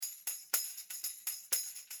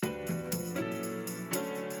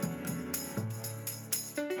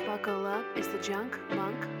Buckle up is the Junk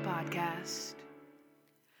Monk Podcast.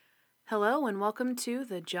 Hello and welcome to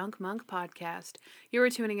the Junk Monk Podcast. You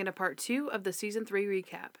are tuning into part 2 of the season 3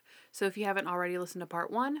 recap. So if you haven't already listened to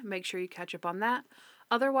part 1, make sure you catch up on that.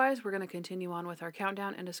 Otherwise, we're going to continue on with our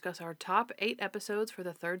countdown and discuss our top 8 episodes for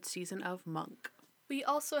the 3rd season of Monk. We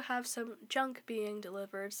also have some junk being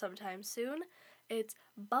delivered sometime soon. It's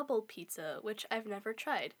bubble pizza, which I've never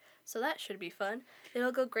tried, so that should be fun.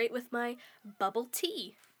 It'll go great with my bubble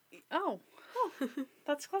tea. Oh,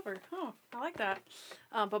 that's clever. Oh, I like that.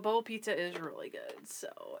 But bubble pizza is really good. So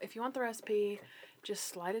if you want the recipe, just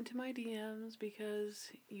slide into my DMs because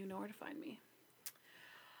you know where to find me.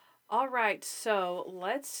 All right, so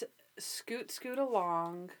let's scoot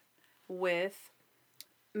along with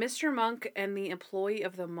Mr. Monk and the Employee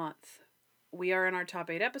of the Month. We are in our top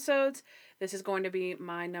 8 episodes. This is going to be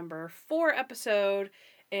my number 4 episode.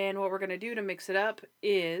 And what we're going to do to mix it up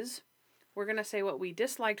is we're going to say what we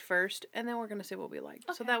disliked first, and then we're going to say what we liked.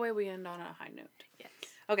 Okay. So that way we end on a high note. Yes.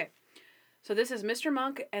 Okay. So this is Mr.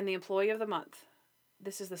 Monk and the Employee of the Month.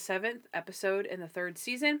 This is the 7th episode in the 3rd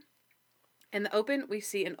season. In the open, we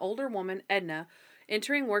see an older woman, Edna,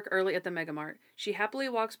 entering work early at the Megamart. She happily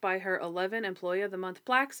walks by her 11 Employee of the Month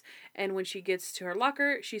plaques, and when she gets to her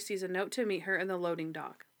locker, she sees a note to meet her in the loading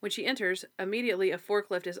dock. When she enters, immediately a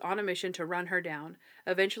forklift is on a mission to run her down.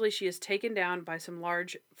 Eventually, she is taken down by some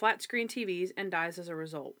large flat-screen TVs and dies as a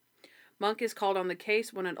result. Monk is called on the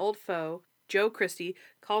case when an old foe, Joe Christie,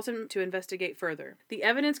 calls him to investigate further. The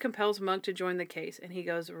evidence compels Monk to join the case, and he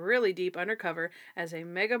goes really deep undercover as a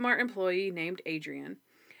Megamart employee named Adrian.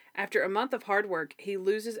 After a month of hard work, he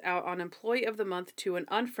loses out on Employee of the Month to an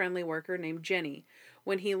unfriendly worker named Jenny.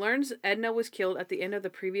 When he learns Edna was killed at the end of the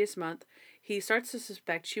previous month, he starts to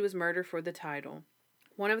suspect she was murdered for the title.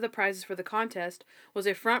 One of the prizes for the contest was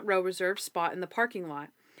a front row reserved spot in the parking lot.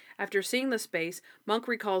 After seeing the space, Monk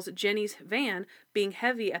recalls Jenny's van being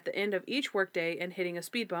heavy at the end of each workday and hitting a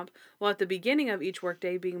speed bump, while at the beginning of each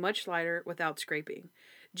workday being much lighter without scraping.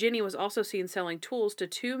 Jenny was also seen selling tools to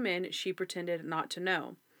 2 men she pretended not to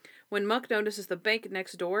know. When Monk notices the bank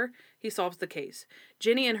next door, he solves the case.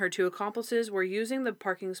 Jenny and her 2 accomplices were using the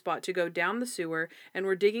parking spot to go down the sewer and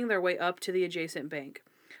were digging their way up to the adjacent bank.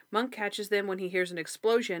 Monk catches them when he hears an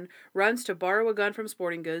explosion, runs to borrow a gun from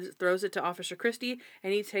Sporting Goods, throws it to Officer Christie,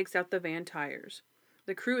 and he takes out the van tires.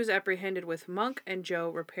 The crew is apprehended with Monk and Joe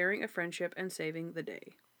repairing a friendship and saving the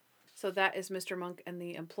day. So that is Mr. Monk and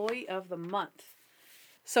the Employee of the Month.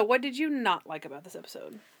 So what did you not like about this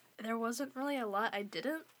episode? There wasn't really a lot I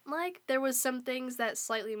didn't like. There was some things that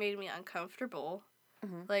slightly made me uncomfortable.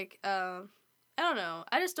 Mm-hmm. Like, I don't know.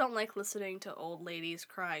 I just don't like listening to old ladies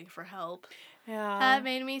crying for help. Yeah. That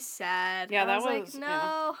made me sad. Yeah, that was like, no.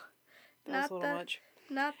 Yeah. That was a little much.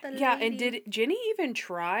 Not the lady. Yeah, and did Jenny even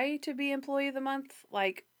try to be Employee of the Month,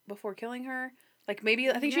 like, before killing her? Like,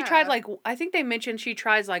 maybe, I think she tried, like, I think they mentioned she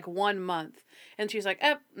tries, like, 1 month. And she's like,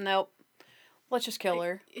 nope. Let's just kill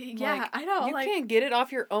her. Yeah, like, I know. You can't get it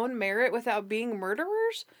off your own merit without being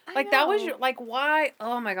murderers? I know. That was, like, why?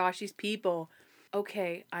 Oh my gosh, these people.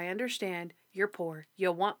 Okay, I understand. You're poor.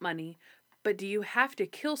 You want money. But do you have to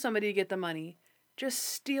kill somebody to get the money? Just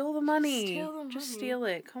steal the money. Just steal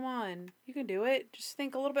it. Come on. You can do it. Just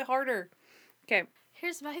think a little bit harder. Okay.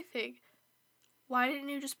 Here's my thing. Why didn't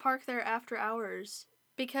you just park there after hours?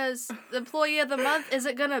 Because the Employee of the Month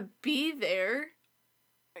isn't going to be there.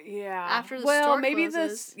 Yeah. After the store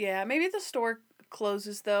closes. Maybe the store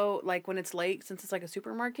closes, though, like, when it's late, since it's, like, a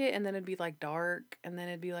supermarket, and then it'd be, like, dark, and then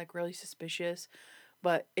it'd be, like, really suspicious.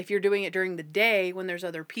 But if you're doing it during the day when there's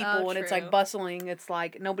other people and it's, like, bustling, it's,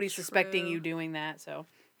 like, nobody's suspecting you doing that, so,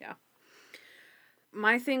 yeah.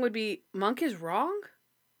 My thing would be, Monk is wrong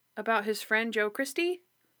about his friend Joe Christie.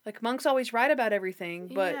 Like, Monk's always right about everything,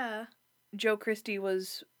 but Joe Christie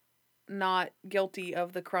was not guilty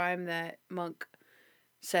of the crime that Monk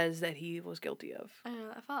says that he was guilty of. I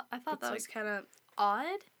know. I thought that was kind of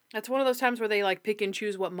odd. That's one of those times where they, like, pick and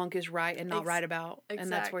choose what Monk is right and not right about. Exactly.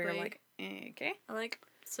 And that's where you're like, okay. I'm like,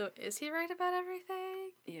 so is he right about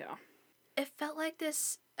everything? Yeah. It felt like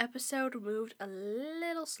this episode moved a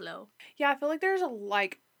little slow. Yeah, I feel like there's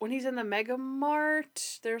when he's in the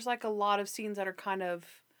Megamart, there's, like, a lot of scenes that are kind of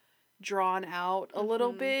drawn out a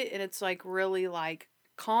little bit. And it's, like, really, like,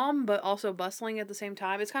 calm, but also bustling at the same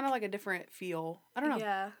time. It's kind of like a different feel. I don't know.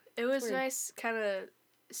 Yeah. It was nice kind of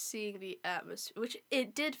seeing the atmosphere, which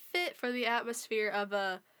it did fit for the atmosphere of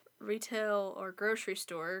a retail or grocery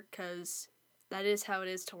store, because that is how it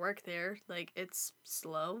is to work there. Like, it's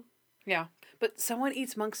slow. Yeah. But someone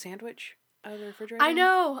eats Monk's sandwich out of the refrigerator. I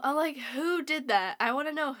know. I'm like, who did that? I want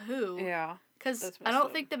to know who. Yeah. Because I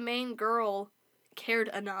don't think the main girl cared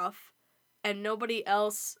enough, and nobody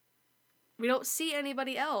else We don't see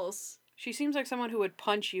anybody else. She seems like someone who would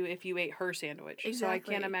punch you if you ate her sandwich. Exactly. So I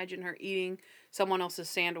can't imagine her eating someone else's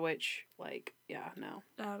sandwich. Like, yeah, no.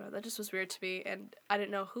 I don't know. That just was weird to me, and I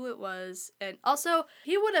didn't know who it was. And also,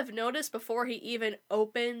 he would have noticed before he even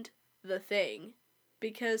opened the thing,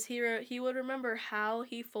 because he would remember how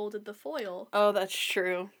he folded the foil. Oh, that's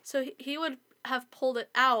true. So he would have pulled it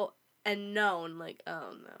out and known, like,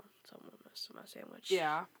 oh no, someone messed with my sandwich.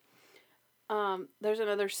 Yeah. There's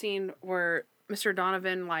another scene where Mr.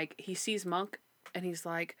 Donovan, like, he sees Monk, and he's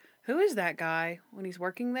like, who is that guy when he's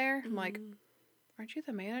working there? I'm like, aren't you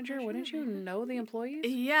the manager? Wouldn't you know the employees?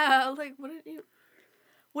 Yeah, like,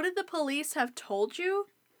 wouldn't the police have told you?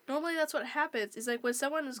 Normally that's what happens. It's like when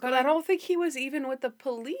someone is going... But I don't think he was even with the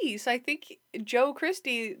police. I think Joe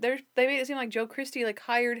Christie, they made it seem like Joe Christie, like,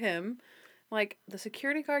 hired him. Like, the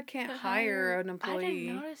security guard can't hire an employee. I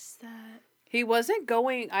didn't notice that. He wasn't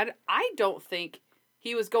going... I don't think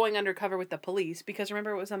he was going undercover with the police, because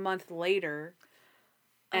remember, it was a month later,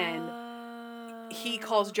 and he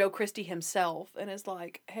calls Joe Christie himself and is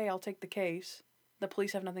like, hey, I'll take the case. The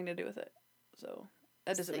police have nothing to do with it. So...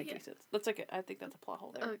 that doesn't make any sense. That's like I think that's a plot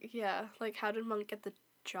hole there. Yeah, like how did Monk get the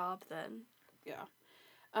job then? Yeah.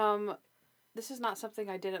 This is not something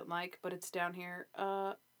I didn't like, but it's down here.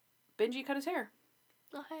 Benji cut his hair.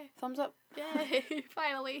 Oh hey. Thumbs up. Yay,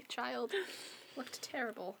 finally, child. Looked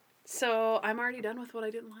terrible. So I'm already done with what I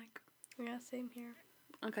didn't like. Yeah, same here.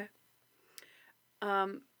 Okay.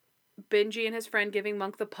 Benji and his friend giving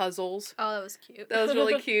Monk the puzzles. Oh, that was cute. That was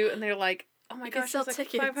really cute, and they're like, oh my gosh, sell there's like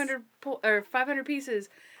tickets. 500 pieces.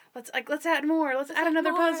 Let's add more. Let's add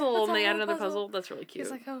another puzzle. And they add another puzzle. That's really cute.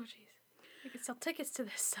 He's like, oh jeez, we could sell tickets to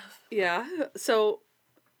this stuff. Yeah. So,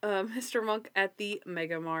 Mr. Monk at the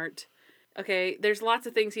Mega Mart. Okay, there's lots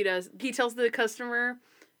of things he does. He tells the customer,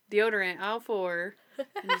 deodorant, aisle 4.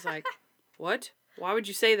 And he's like, what? Why would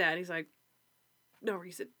you say that? And he's like, no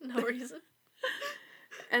reason. No reason.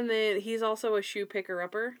 And then he's also a shoe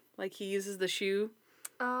picker-upper. Like, he uses the shoe.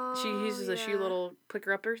 Oh, She uses a shoe little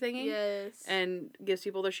picker-upper thingy. Yes. And gives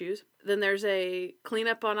people their shoes. Then there's a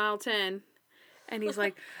cleanup on aisle 10. And he's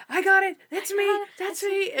like, I got it. That's me. That's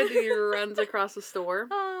me. And he runs across the store.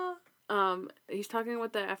 He's talking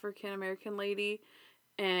with the African-American lady.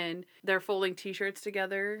 And they're folding t-shirts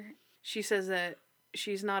together. She says that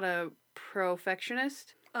she's not a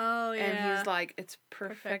perfectionist. Oh, yeah. And he's like, it's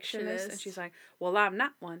perfectionist. And she's like, well, I'm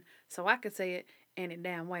not one. So I could say it any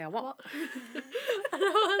damn way I want.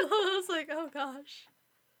 I was like, oh gosh.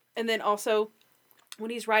 And then also,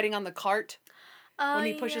 when he's riding on the cart, when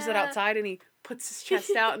he pushes it outside and he puts his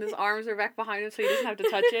chest out and his arms are back behind him so he doesn't have to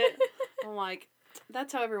touch it. I'm like,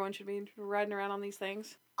 that's how everyone should be riding around on these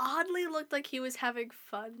things. Oddly looked like he was having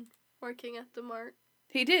fun working at the mart.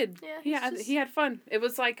 He did. Yeah, he had fun. It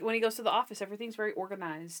was like when he goes to the office, everything's very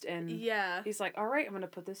organized. And yeah. He's like, all right, I'm going to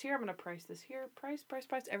put this here. I'm going to price this here. Price.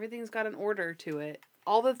 Everything's got an order to it.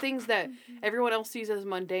 All the things that everyone else sees as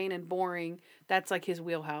mundane and boring, that's like his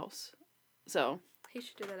wheelhouse. So. He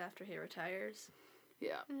should do that after he retires.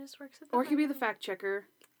 Yeah. And just works at the Or he could be the fact checker.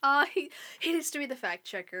 He needs to be the fact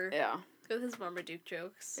checker. Yeah. With his Marmaduke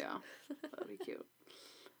jokes. Yeah. That'd be cute.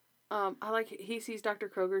 I like, he sees Dr.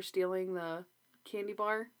 Kroger stealing the candy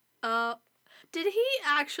bar. Did he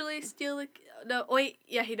actually steal the... No, wait.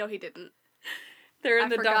 Yeah, he didn't. I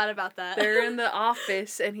forgot about that. They're in the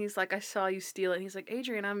office, and he's like, I saw you steal it. And he's like,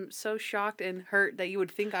 Adrian, I'm so shocked and hurt that you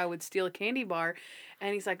would think I would steal a candy bar.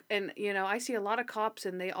 And he's like, and, I see a lot of cops,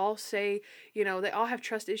 and they all say, they all have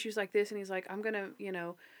trust issues like this. And he's like, I'm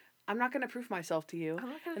not going to prove myself to you.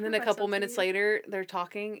 And then a couple minutes later, they're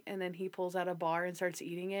talking, and then he pulls out a bar and starts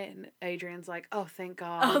eating it. And Adrian's like, oh, thank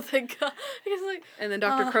God. Oh, thank God. He's like... And then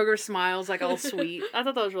Dr. Kroger smiles, like, all sweet. I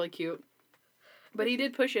thought that was really cute. But he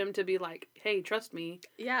did push him to be like, hey, trust me.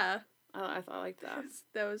 Yeah. I like that.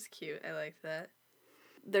 That was cute. I liked that.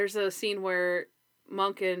 There's a scene where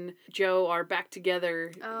Monk and Joe are back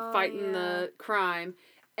together fighting the crime.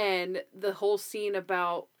 And the whole scene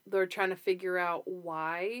about they're trying to figure out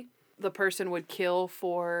why the person would kill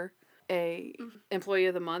for a employee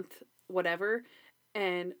of the month, whatever.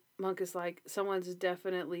 And Monk is like, someone's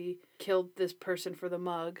definitely killed this person for the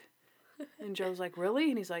mug. And Joe's like, really?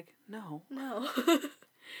 And he's like, no.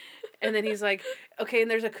 And then he's like, okay,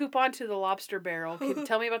 and there's a coupon to the Lobster Barrel.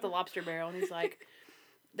 Tell me about the Lobster Barrel. And he's like,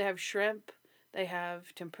 they have shrimp. They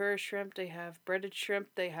have tempura shrimp. They have breaded shrimp.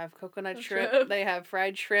 They have coconut shrimp. They have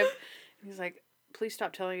fried shrimp. And he's like, please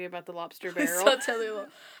stop telling me about the Lobster Barrel. Stop telling me.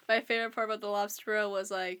 My favorite part about the Lobster Barrel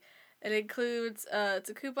was like, it includes,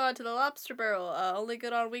 it's a coupon to the Lobster Barrel. Only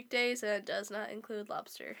good on weekdays and does not include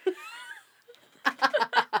lobster. I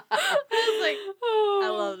was like, I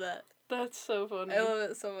love that. That's so funny. I love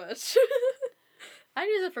it so much. I'd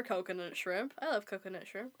use it for coconut shrimp. I love coconut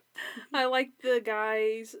shrimp. I like the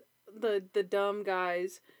guys, the dumb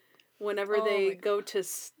guys, whenever Oh they my go to,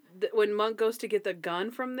 when Monk goes to get the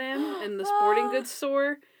gun from them in the sporting goods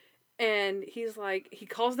store, and he's like, he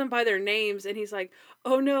calls them by their names, and he's like,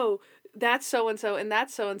 oh no, that's so-and-so, and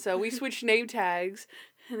that's so-and-so. We switched name tags.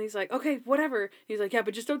 And he's like, okay, whatever. He's like, yeah,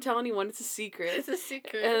 but just don't tell anyone. It's a secret. It's a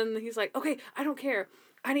secret. And he's like, okay, I don't care.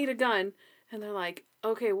 I need a gun. And they're like,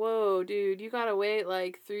 okay, whoa, dude, you gotta wait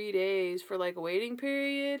like 3 days for like a waiting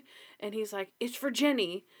period. And he's like, it's for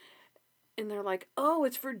Jenny. And they're like, oh,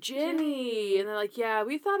 it's for Jenny. And they're like, yeah,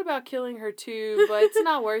 we thought about killing her too, but it's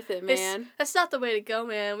not worth it, man. That's not the way to go,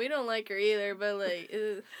 man. We don't like her either, but like...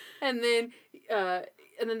 And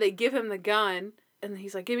then they give him the gun. And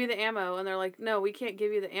he's like, give me the ammo. And they're like, no, we can't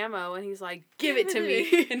give you the ammo. And he's like, give it to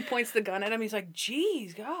me. And points the gun at him. He's like,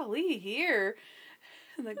 geez, golly, here.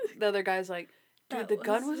 And the other guy's like, dude, the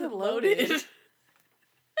gun wasn't loaded.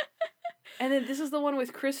 And then this is the one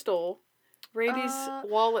with Crystal, Randy's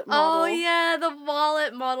wallet model. Oh, yeah, the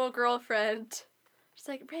wallet model girlfriend. She's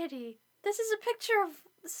like, Randy, this is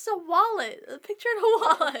a wallet. A picture of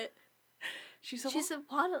a wallet. She's a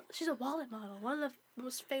wallet model. One of the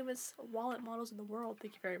most famous wallet models in the world.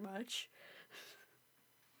 Thank you very much.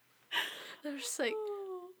 They're just like...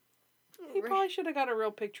 He probably should have got a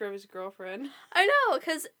real picture of his girlfriend. I know,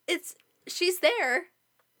 because she's there.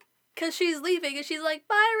 Because she's leaving, and she's like,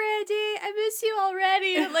 bye, Randy, I miss you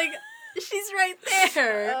already. And like, she's right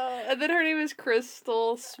there. And then her name is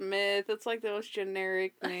Crystal Smith. It's like the most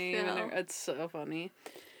generic name. And it's so funny.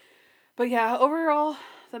 But yeah, overall...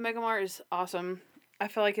 The Megamart is awesome. I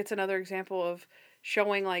feel like it's another example of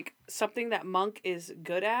showing, like, something that Monk is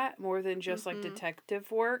good at more than just, like, detective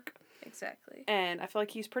work. Exactly. And I feel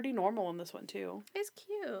like he's pretty normal in this one, too. He's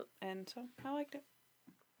cute. And so, I liked it.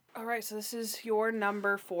 Alright, so this is your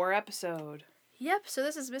number 4 episode. Yep, so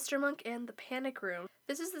this is Mr. Monk and the Panic Room.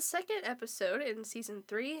 This is the second episode in Season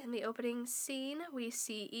 3. In the opening scene, we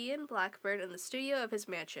see Ian Blackbird in the studio of his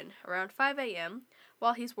mansion. Around 5 a.m.,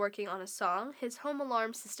 while he's working on a song, his home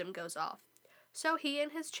alarm system goes off. So he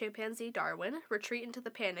and his chimpanzee Darwin retreat into the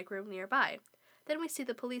panic room nearby. Then we see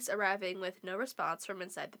the police arriving with no response from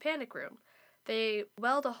inside the panic room. They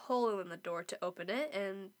weld a hole in the door to open it,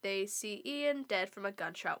 and they see Ian dead from a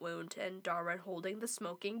gunshot wound and Darwin holding the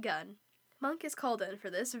smoking gun. Monk is called in for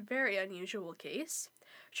this very unusual case.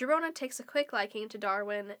 Sharona takes a quick liking to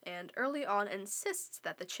Darwin and early on insists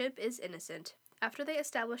that the chimp is innocent. After they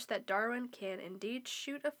establish that Darwin can indeed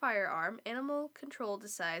shoot a firearm, Animal Control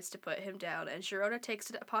decides to put him down, and Sharona takes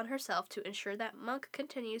it upon herself to ensure that Monk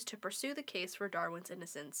continues to pursue the case for Darwin's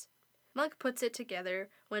innocence. Monk puts it together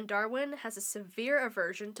when Darwin has a severe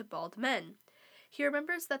aversion to bald men. He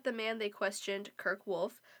remembers that the man they questioned, Kirk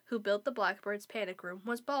Wolf, who built the Blackbird's panic room,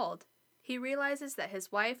 was bald. He realizes that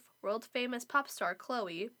his wife, world-famous pop star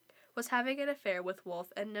Chloe, was having an affair with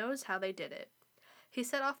Wolf and knows how they did it. He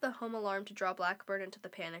set off the home alarm to draw Blackbird into the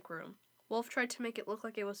panic room. Wolf tried to make it look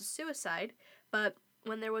like it was a suicide, but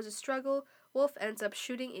when there was a struggle, Wolf ends up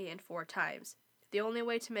shooting Ian 4 times. The only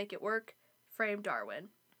way to make it work, frame Darwin.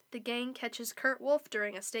 The gang catches Kurt Wolf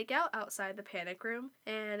during a stakeout outside the panic room,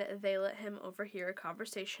 and they let him overhear a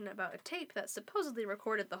conversation about a tape that supposedly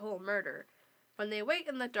recorded the whole murder. When they wait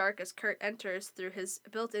in the dark as Kurt enters through his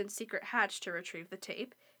built-in secret hatch to retrieve the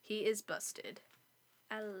tape, he is busted.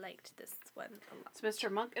 I liked this one a lot. It's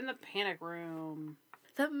Mr. Monk in the panic room.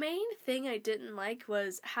 The main thing I didn't like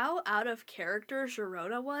was how out of character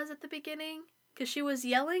Sharona was at the beginning. Because she was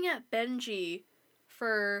yelling at Benji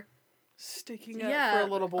for... sticking up for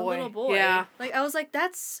a little boy. Yeah. Like, I was like,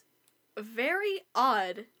 that's very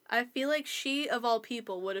odd. I feel like she, of all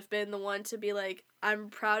people, would have been the one to be like, I'm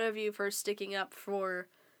proud of you for sticking up for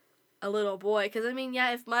a little boy. Because, I mean,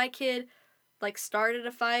 yeah, if my kid, like, started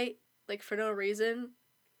a fight, like, for no reason,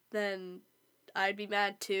 then I'd be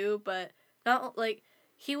mad too. But not, like,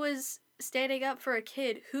 he was standing up for a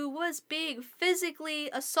kid who was being physically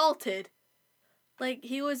assaulted. Like,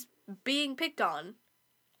 he was being picked on.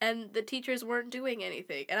 And the teachers weren't doing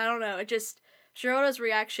anything. And I don't know, it just... Sharona's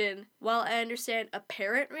reaction, while I understand a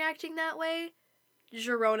parent reacting that way,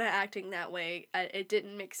 Sharona acting that way, it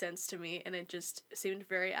didn't make sense to me, and it just seemed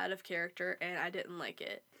very out of character, and I didn't like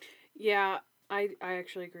it. Yeah, I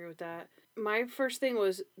actually agree with that. My first thing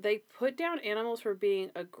was, they put down animals for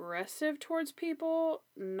being aggressive towards people,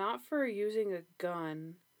 not for using a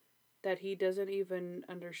gun, that he doesn't even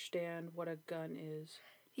understand what a gun is.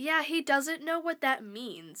 Yeah, he doesn't know what that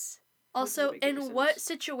means. Also, in what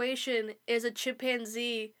situation is a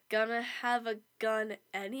chimpanzee gonna have a gun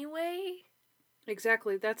anyway?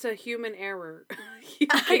 Exactly. That's a human error.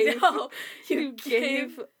 I know. You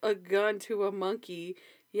gave a gun to a monkey.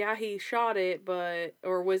 Yeah, he shot it,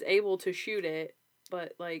 or was able to shoot it,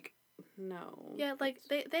 but like, no. Yeah, like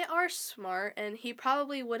they are smart, and he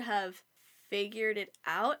probably would have figured it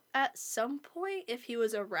out at some point if he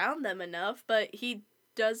was around them enough, but he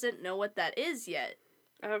doesn't know what that is yet.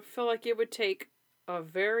 I feel like it would take a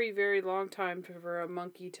very, very long time for a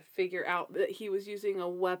monkey to figure out that he was using a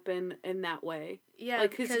weapon in that way. Yeah,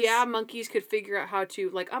 like, because yeah, monkeys could figure out how to,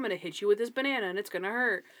 like, I'm gonna hit you with this banana and it's gonna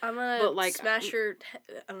hurt. I'm gonna smash your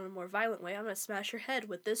in a more violent way. I'm gonna smash your head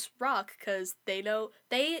with this rock, because they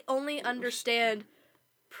only understand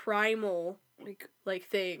primal like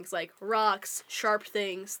things, like rocks, sharp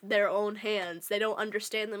things, their own hands. They don't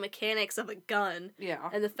understand the mechanics of a gun.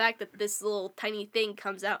 Yeah. And the fact that this little tiny thing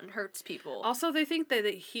comes out and hurts people. Also, they think that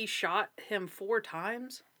he shot him 4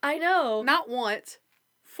 times. I know. Not once.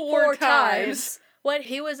 4 times. When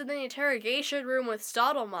he was in the interrogation room with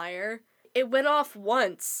Stottlemyre, it went off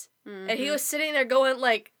once. Mm-hmm. And he was sitting there going,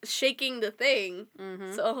 like, shaking the thing.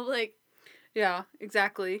 Mm-hmm. So, like... Yeah,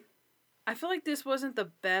 exactly. I feel like this wasn't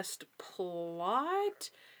the best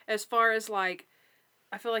plot as far as, like,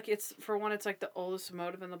 I feel like it's, for one, it's, like, the oldest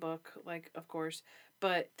motive in the book, like, of course,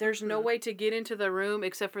 but there's no way to get into the room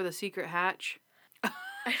except for the secret hatch.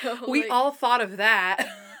 I know, we all thought of that.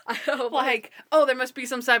 I know. Like, oh, there must be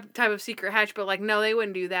some type of secret hatch, but, like, no, they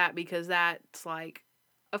wouldn't do that because that's, like,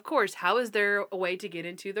 of course, how is there a way to get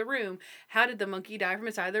into the room? How did the monkey die from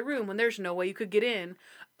inside the room when there's no way you could get in?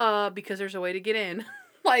 Because there's a way to get in.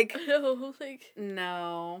 Like, no, like,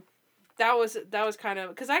 no, that was kind of,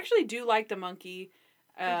 because I actually do like the monkey,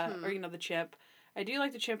 or, you know, the chimp. I do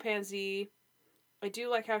like the chimpanzee. I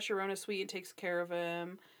do like how Sharona sweet and takes care of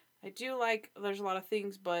him. I do like, there's a lot of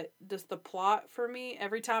things, but just the plot for me,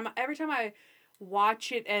 every time I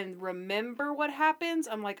watch it and remember what happens,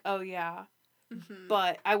 I'm like, oh yeah. Mm-hmm.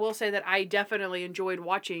 But I will say that I definitely enjoyed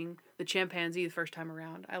watching the chimpanzee the first time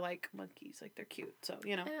around. I like monkeys. Like, they're cute. So,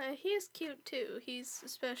 you know. He's cute, too. He's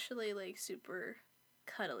especially, like, super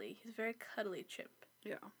cuddly. He's a very cuddly chimp.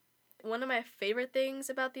 Yeah. One of my favorite things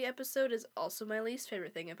about the episode is also my least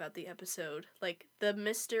favorite thing about the episode. Like, the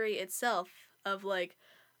mystery itself of, like,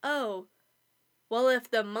 oh, well, if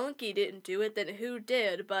the monkey didn't do it, then who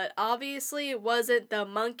did? But obviously it wasn't the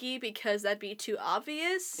monkey because that'd be too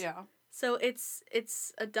obvious. Yeah. So it's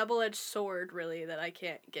a double-edged sword, really, that I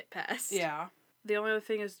can't get past. Yeah. The only other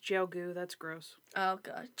thing is jail goo. That's gross. Oh,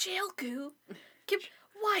 God. Jail goo?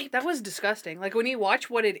 Wipe. That was disgusting. Like, when you watch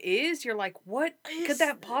what it is, you're like, what could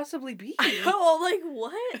that possibly be? I know, like,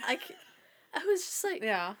 what? I was just like...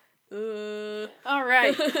 Yeah. All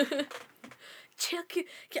right. Jail goo.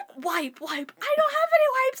 Yeah, wipe. I don't have any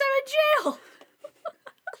wipes. I'm in jail.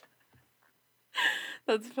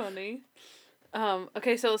 That's funny.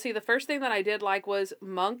 Okay, so let's see. The first thing that I did like was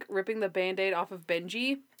Monk ripping the Band-Aid off of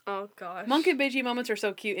Benji. Oh, gosh. Monk and Benji moments are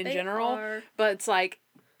so cute in general. But it's like,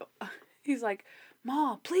 he's like,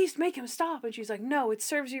 Mom, please make him stop. And she's like, no, it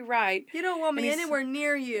serves you right. You don't want me anywhere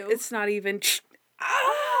near you. It's not even, please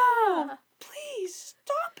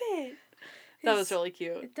stop it. That was really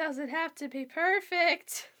cute. It doesn't have to be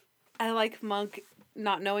perfect. I like Monk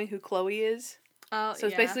not knowing who Chloe is. Oh, so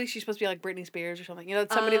it's basically she's supposed to be like Britney Spears or something. You know,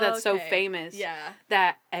 somebody that's so famous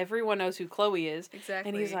that everyone knows who Chloe is. Exactly.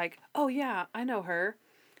 And he's like, oh yeah, I know her.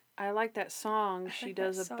 I like that song she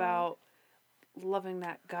does about loving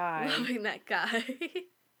that guy.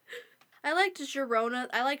 I liked Sharona.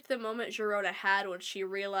 I liked the moment Sharona had when she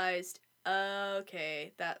realized,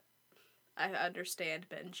 okay, that I understand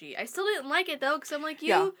Benji. I still didn't like it though, because I'm like,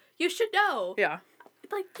 you should know. Yeah.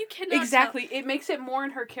 Like, you cannot. Exactly. It makes it more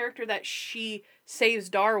in her character that she saves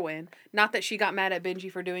Darwin, not that she got mad at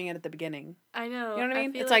Benji for doing it at the beginning. I know. You know what I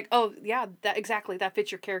mean? It's like, oh, yeah, that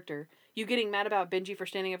fits your character. You getting mad about Benji for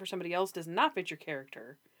standing up for somebody else does not fit your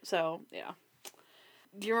character. So, yeah.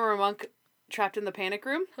 Do you remember Monk trapped in the panic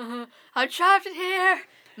room? I'm trapped in here.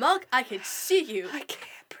 Monk, I can see you. I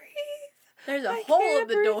can't breathe. There's a hole in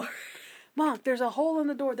the door. Monk, there's a hole in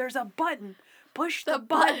the door. There's a button. Push the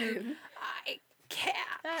button. I can't.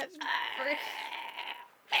 That's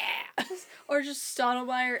or just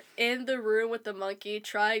Stottlemyre in the room with the monkey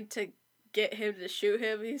trying to get him to shoot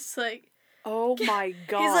him. He's like, oh my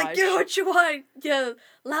gosh. He's like, get what you want, you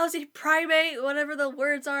lousy primate, whatever the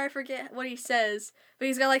words are, I forget what he says. But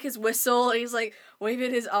he's got like his whistle and he's like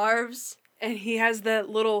waving his arms. And he has the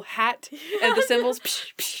little hat and the cymbals.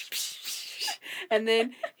 Psh, psh, psh, psh. And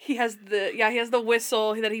then he has the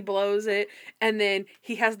whistle that he blows it. And then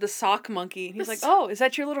he has the sock monkey. And he's like, oh, is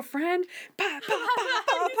that your little friend? Pa, pa, pa,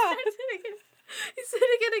 pa, pa. He's sitting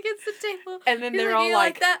it against the table. And then they're all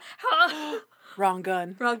like that. Wrong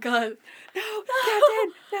gun. Wrong gun. No,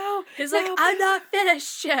 Captain, no. He's no. like, I'm not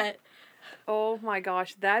finished yet. Oh my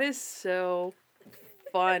gosh, that is so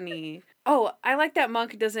funny. Oh, I like that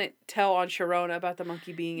Monk doesn't tell on Sharona about the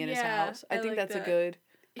monkey being in his Yeah, house. I think like that's that. a good.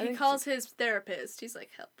 I He think calls his therapist. He's like,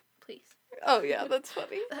 help, please. Oh yeah, that's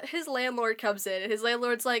funny. His landlord comes in, and his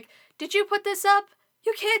landlord's like, did you put this up?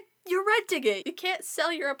 You can't, you're renting it. You can't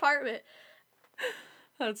sell your apartment.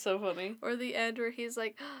 That's so funny. Or the end where he's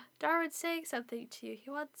like, Darwin's saying something to you. He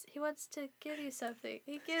wants to give you something.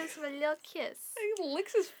 He gives him a little kiss. He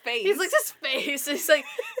licks his face. He licks his face. He's like,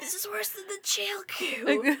 this is worse than the jail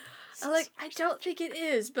queue. I'm like, I don't think it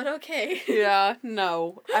is, but okay. Yeah,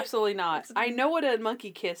 no, absolutely not. I know what a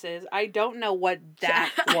monkey kiss is. I don't know what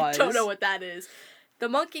that was. I don't know what that is. The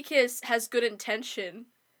monkey kiss has good intention.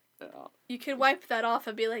 Oh. You can wipe that off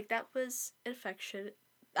and be like, that was infection.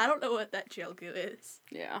 I don't know what that jail goo is.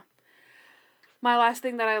 Yeah. My last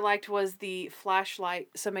thing that I liked was the flashlight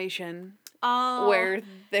summation. Oh. Where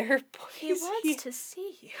they're... He wants to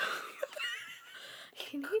see you.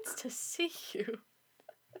 He needs to see you.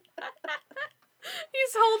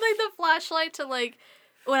 He's holding the flashlight to, like,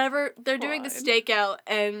 whenever they're doing the stakeout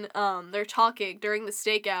and they're talking during the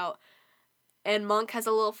stakeout, and Monk has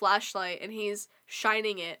a little flashlight and he's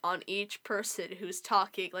shining it on each person who's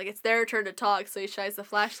talking. Like, it's their turn to talk, so he shines the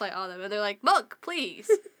flashlight on them, and they're like, Monk,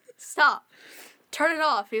 please, stop. Turn it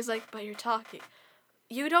off. He's like, but you're talking.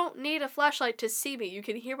 You don't need a flashlight to see me. You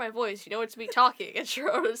can hear my voice. You know it's me talking. And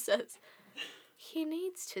Sharona says, he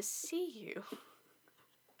needs to see you.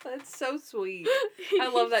 That's so sweet. I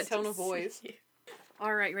love that tone of voice.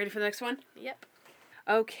 All right, ready for the next one? Yep.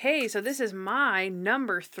 Okay, so this is my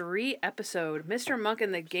number 3 episode, Mr. Monk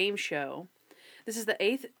and the Game Show. This is the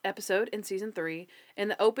 8th episode in season 3. In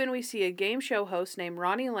the open, we see a game show host named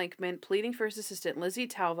Ronnie Lankman pleading for his assistant, Lizzie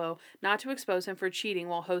Talvo, not to expose him for cheating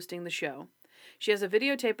while hosting the show. She has a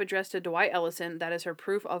videotape addressed to Dwight Ellison that is her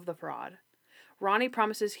proof of the fraud. Ronnie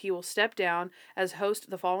promises he will step down as host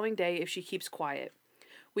the following day if she keeps quiet.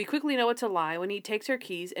 We quickly know it's a lie when he takes her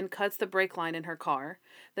keys and cuts the brake line in her car.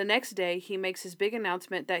 The next day, he makes his big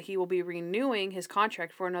announcement that he will be renewing his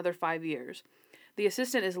contract for another 5 years. The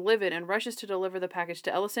assistant is livid and rushes to deliver the package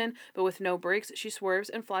to Ellison, but with no brakes, she swerves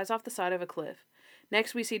and flies off the side of a cliff.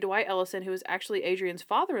 Next, we see Dwight Ellison, who is actually Adrian's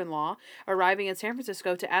father-in-law, arriving in San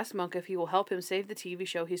Francisco to ask Monk if he will help him save the TV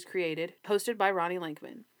show he's created, hosted by Ronnie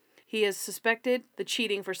Lankman. He has suspected the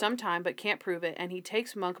cheating for some time but can't prove it, and he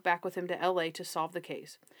takes Monk back with him to LA to solve the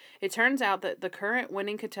case. It turns out that the current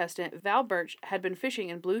winning contestant, Val Birch, had been fishing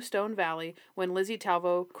in Bluestone Valley when Lizzie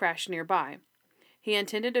Talvo crashed nearby. He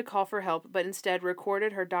intended to call for help, but instead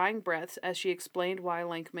recorded her dying breaths as she explained why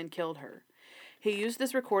Lankman killed her. He used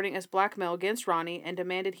this recording as blackmail against Ronnie and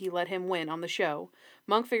demanded he let him win on the show.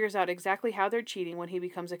 Monk figures out exactly how they're cheating when he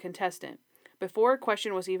becomes a contestant. Before a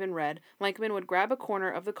question was even read, Lankman would grab a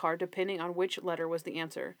corner of the card depending on which letter was the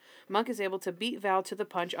answer. Monk is able to beat Val to the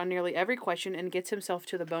punch on nearly every question and gets himself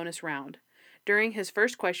to the bonus round. During his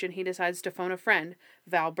first question, he decides to phone a friend,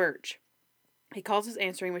 Val Birch. He calls his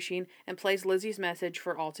answering machine and plays Lizzie's message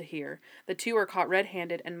for all to hear. The two are caught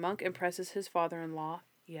red-handed, and Monk impresses his father-in-law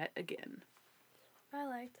yet again. I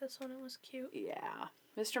liked this one. It was cute. Yeah.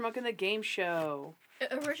 Mr. Monk and the Game Show.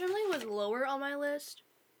 It originally was lower on my list,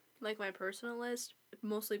 like my personal list,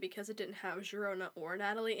 mostly because it didn't have Sharona or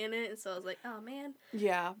Natalie in it, and so I was like, oh man.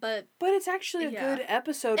 Yeah. But it's actually a good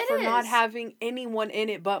episode it for is. not having anyone in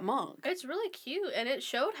it but Monk. It's really cute, and it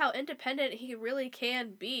showed how independent he really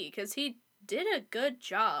can be, because he did a good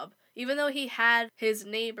job. Even though he had his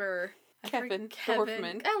neighbor, Kevin Kevin.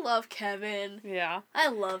 Dorfman. I love Kevin. Yeah. I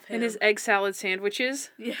love him. And his egg salad sandwiches.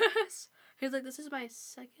 Yes. He's like, this is my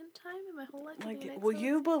second time in my whole life. Will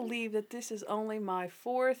you believe that this is only my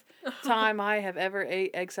 4th time I have ever ate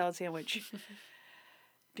egg salad sandwich? Do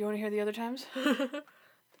you want to hear the other times?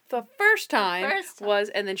 The first time was,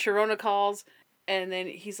 and then Sharona calls, and then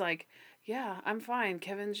he's like, yeah, I'm fine.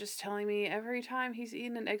 Kevin's just telling me every time he's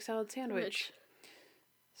eaten an egg salad sandwich.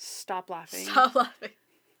 Stop laughing. Stop laughing.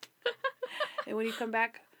 And when you come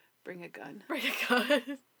back, bring a gun. Bring a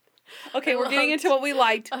gun. Okay, we're getting into what we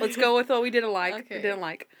liked. Let's go with what we didn't like. Okay. We didn't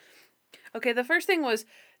like. Okay, the first thing was,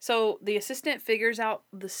 so the assistant figures out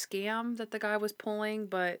the scam that the guy was pulling,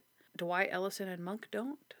 but Dwight Ellison and Monk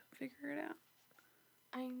don't figure it out.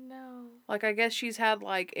 I know. Like, I guess she's had,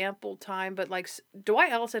 like, ample time, but, like,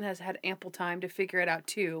 Dwight Ellison has had ample time to figure it out,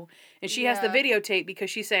 too. And she has the videotape because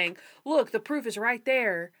she's saying, look, the proof is right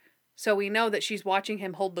there. So we know that she's watching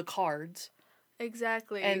him hold the cards.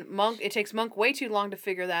 Exactly. And it takes Monk way too long to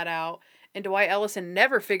figure that out. And Dwight Ellison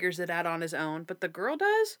never figures it out on his own, but the girl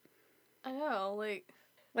does? I know, like,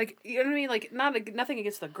 Like, you know what I mean? Like, nothing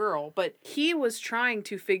against the girl, but he was trying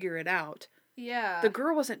to figure it out. Yeah. The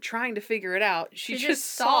girl wasn't trying to figure it out. She just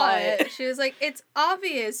saw it. She was like, it's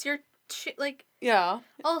obvious. You're, like... Yeah.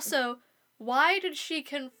 Also, why did she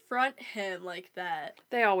confront him like that?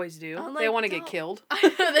 They always do. Like, they want to get killed.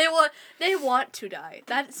 they want to die.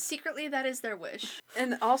 Secretly, that is their wish.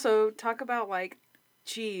 And also, talk about, like,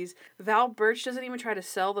 geez, Val Birch doesn't even try to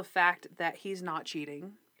sell the fact that he's not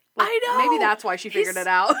cheating. Like, I know! Maybe that's why she figured it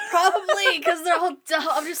out. Probably, because they're all dumb.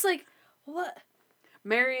 I'm just like, what?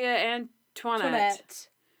 Maria Antoinette.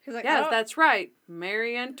 He's like, yes, that's right.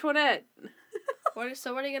 Marie Antoinette. What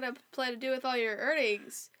are you going to plan to do with all your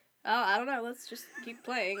earnings? Oh, I don't know. Let's just keep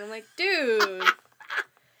playing. I'm like, dude.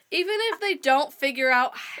 Even if they don't figure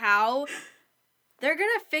out how, they're going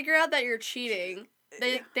to figure out that you're cheating.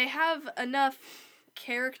 They have enough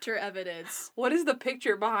character evidence. What is the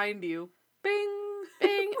picture behind you? Bing.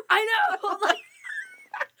 Bing. I know. Like,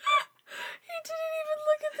 he didn't even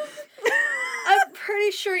look at the... I'm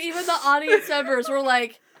pretty sure even the audience members were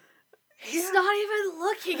like, he's not even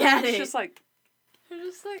looking at it. It's just like... They're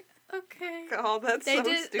just like, okay. Oh, that's so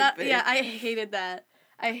stupid. Yeah, I hated that.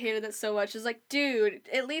 I hated that so much. It's like, dude,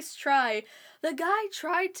 at least try. The guy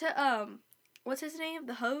tried to, what's his name?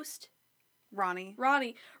 The host? Ronnie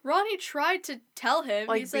tried to tell him.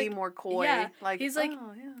 Like, he's be like, more coy. Yeah. Like, he's like,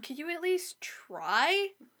 oh, yeah. Can you at least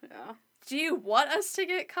try? Yeah. Do you want us to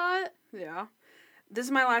get caught? Yeah. This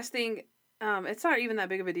is my last thing. It's not even that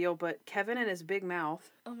big of a deal, but Kevin and his big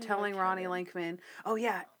mouth telling Ronnie Lankman, oh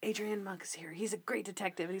yeah, Adrian Monk is here. He's a great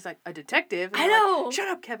detective. And he's like, a detective? And I know! Like, shut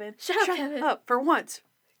up, Kevin. Shut up, Kevin. Up for once.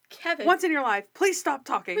 Kevin. Once in your life, please stop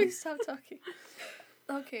talking. Please stop talking.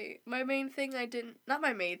 Okay, my main thing not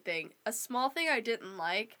my main thing, a small thing I didn't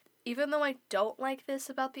like, even though I don't like this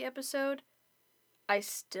about the episode, I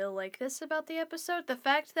still like this about the episode. The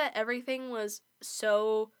fact that everything was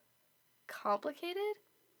so complicated.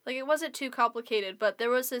 Like, it wasn't too complicated, but there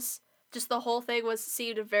was this, just the whole thing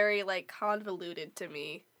seemed very, like, convoluted to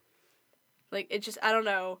me. Like, it just, I don't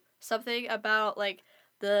know, something about, like,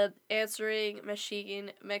 the answering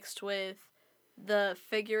machine mixed with the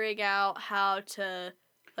figuring out how to,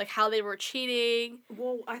 like, how they were cheating.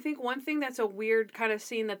 Well, I think one thing that's a weird kind of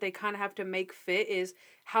scene that they kind of have to make fit is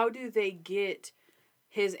how do they get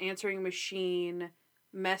his answering machine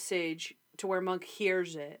message to where Monk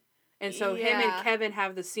hears it? And so him and Kevin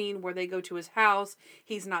have the scene where they go to his house.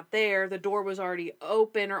 He's not there. The door was already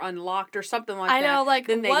open or unlocked or something like that. I know, like,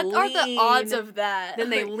 then what are the odds of that? Then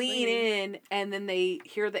they lean in and then they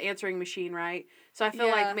hear the answering machine, right? So I feel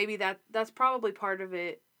like maybe that's probably part of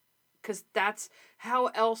it. Because that's how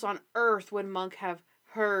else on earth would Monk have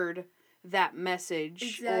heard that message?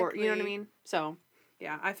 Exactly. Or, you know what I mean? So,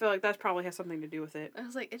 yeah, I feel like that probably has something to do with it. I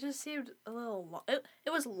was like, it just seemed a little long. It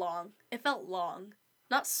was long. It felt long.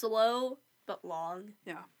 Not slow, but long.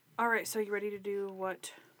 Yeah. All right, so you ready to do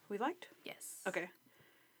what we liked? Yes. Okay.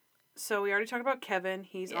 So we already talked about Kevin.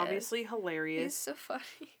 He's obviously hilarious. He's so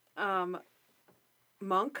funny.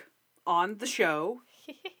 Monk on the show.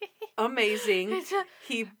 Amazing.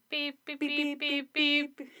 He beep beep beep beep beep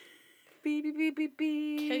beep beep beep beep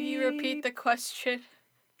beep. Can you repeat the question?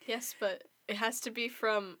 Yes, but it has to be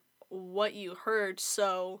from what you heard,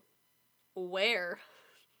 so where?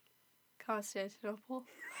 Constantinople.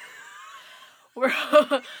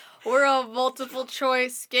 We're a multiple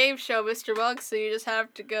choice game show, Mr. Monk, so you just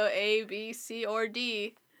have to go A, B, C, or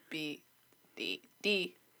D. B. D.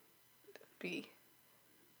 D. B.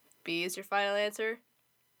 B is your final answer?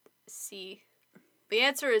 C. The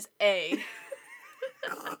answer is A.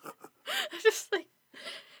 Just like...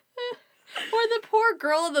 Or the poor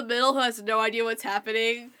girl in the middle who has no idea what's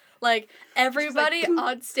happening. Like, everybody like,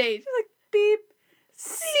 on stage. She's like, beep.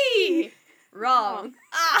 C. Wrong.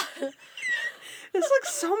 Ah. This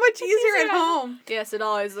looks so much easier at home. Yes, it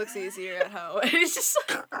always looks easier at home. It's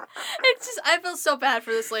just, I feel so bad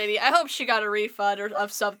for this lady. I hope she got a refund or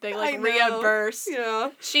of something, like reimbursed. Yeah.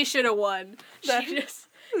 She should have won.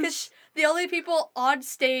 Because the only people on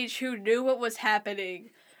stage who knew what was happening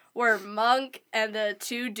were Monk and the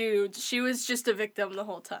two dudes. She was just a victim the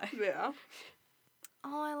whole time. Yeah.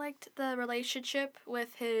 Oh, I liked the relationship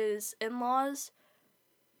with his in-laws.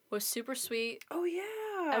 Was super sweet. Oh, yeah.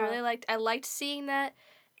 I liked seeing that.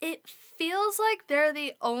 It feels like they're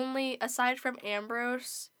the only, aside from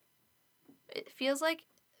Ambrose, it feels like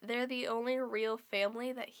they're the only real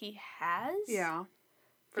family that he has. Yeah,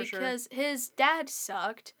 for sure. Because his dad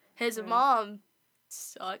sucked, his mom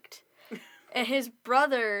sucked, and his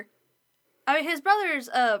brother's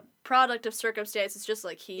a product of circumstances just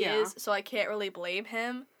like he is, so I can't really blame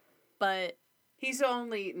him, but He's the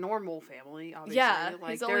only normal family, obviously. Yeah,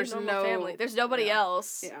 like, he's the only normal family. There's nobody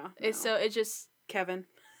else. Yeah. So it just... Kevin.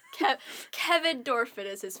 Kevin Dorfin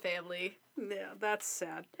is his family. Yeah, that's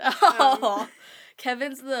sad. Oh,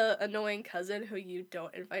 Kevin's the annoying cousin who you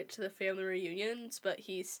don't invite to the family reunions, but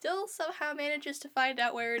he still somehow manages to find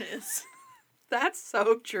out where it is. That's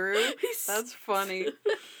so true. That's funny.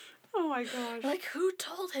 Oh my gosh. Like, who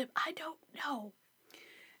told him? I don't know.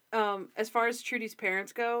 As far as Trudy's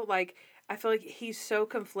parents go, like, I feel like he's so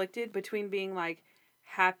conflicted between being, like,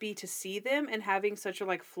 happy to see them and having such a,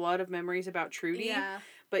 like, flood of memories about Trudy. Yeah.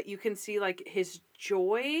 But you can see, like, his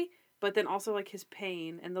joy, but then also, like, his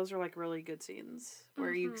pain. And those are, like, really good scenes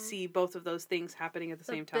where you see both of those things happening at the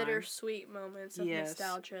same time. Bittersweet moments of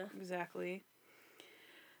nostalgia. Exactly.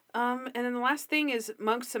 And then the last thing is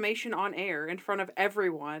Monk's summation on air in front of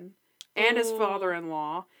everyone and his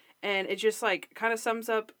father-in-law. And it just, like, kind of sums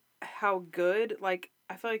up how good, like,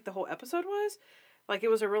 I feel like the whole episode was. Like, it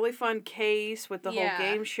was a really fun case with the whole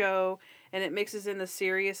game show. And it mixes in the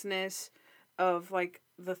seriousness of, like,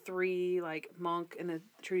 the three, like, Monk and the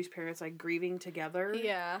Trudy's parents, like, grieving together.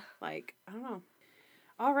 Yeah. Like, I don't know.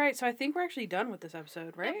 All right, so I think we're actually done with this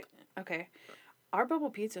episode, right? Yep. Okay. Our bubble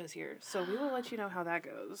pizza is here, so we will let you know how that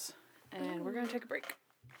goes. And we're going to take a break.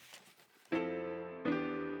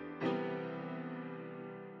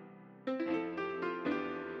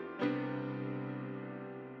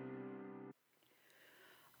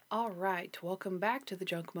 All right, welcome back to the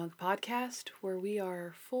Junk Monk podcast, where we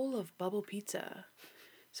are full of bubble pizza.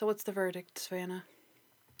 So what's the verdict, Savannah?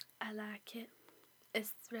 I like it.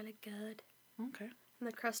 It's really good. Okay. And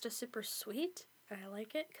the crust is super sweet. I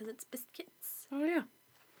like it because it's biscuits. Oh, yeah.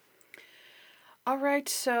 All right,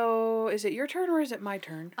 so is it your turn or is it my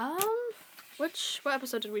turn? What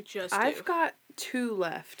episode did we just do? I've got 2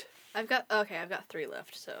 left. I've got 3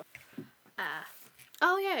 left, so.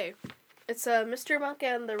 Oh, yay. It's Mr. Monk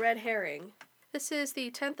and the Red Herring. This is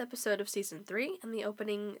the 10th episode of Season 3. In the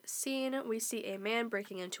opening scene, we see a man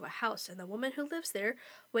breaking into a house and the woman who lives there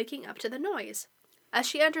waking up to the noise. As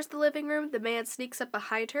she enters the living room, the man sneaks up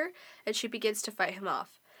behind her, and she begins to fight him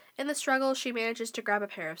off. In the struggle, she manages to grab a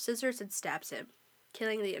pair of scissors and stabs him,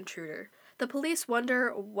 killing the intruder. The police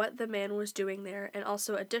wonder what the man was doing there, and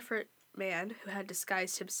also a different man who had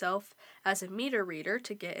disguised himself as a meter reader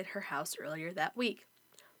to get in her house earlier that week.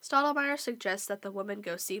 Stottlemyre suggests that the woman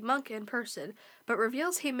go see Monk in person, but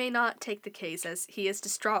reveals he may not take the case as he is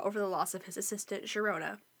distraught over the loss of his assistant,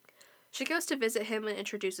 Sharona. She goes to visit him and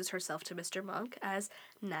introduces herself to Mr. Monk as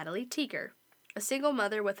Natalie Teager, a single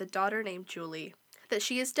mother with a daughter named Julie, that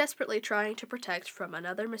she is desperately trying to protect from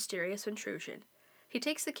another mysterious intrusion. He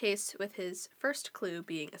takes the case with his first clue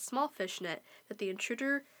being a small fishnet that the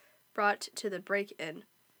intruder brought to the break-in.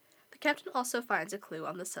 The captain also finds a clue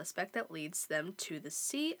on the suspect that leads them to the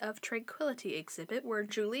Sea of Tranquility exhibit where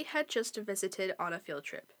Julie had just visited on a field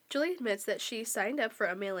trip. Julie admits that she signed up for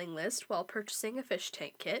a mailing list while purchasing a fish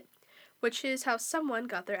tank kit, which is how someone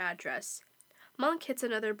got their address. Monk hits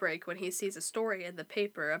another break when he sees a story in the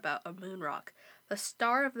paper about a moon rock, the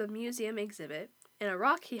star of the museum exhibit, and a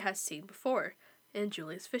rock he has seen before, in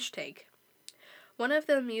Julie's fish tank. One of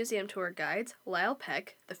the museum tour guides, Lyle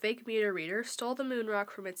Peck, the fake meter reader, stole the moon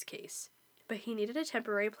rock from its case, but he needed a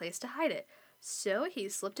temporary place to hide it, so he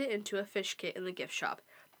slipped it into a fish kit in the gift shop.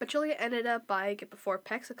 But Julia ended up buying it before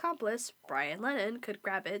Peck's accomplice, Brian Lennon, could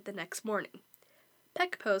grab it the next morning.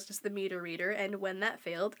 Peck posed as the meter reader, and when that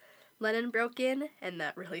failed, Lennon broke in, and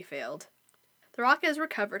that really failed. The rock is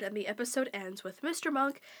recovered, and the episode ends with Mr.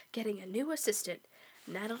 Monk getting a new assistant,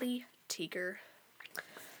 Natalie Teager.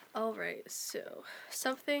 Alright, so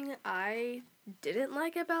something I didn't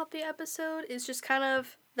like about the episode is just kind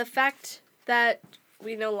of the fact that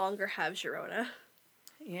we no longer have Sharona.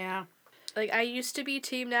 Yeah. Like, I used to be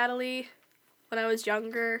Team Natalie when I was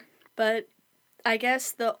younger, but I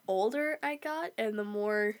guess the older I got and the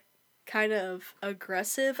more kind of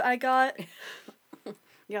aggressive I got.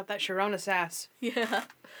 You got that Sharona sass. Yeah.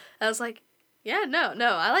 I was like, yeah, no,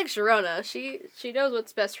 I like Sharona. She knows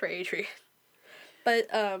what's best for Adrian.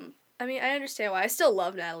 But, I mean, I understand why. I still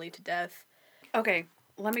love Natalie to death. Okay,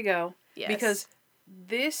 let me go. Yes. Because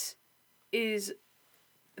this is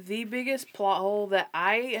the biggest plot hole that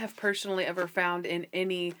I have personally ever found in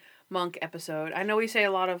any Monk episode. I know we say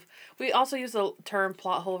we also use the term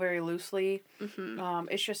plot hole very loosely. Mm-hmm.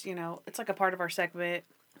 It's just, it's like a part of our segment.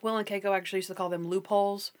 Will and Keiko actually used to call them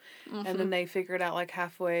loopholes. Mm-hmm. And then they figured out like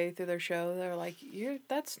halfway through their show, they're like,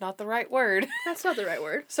 that's not the right word. That's not the right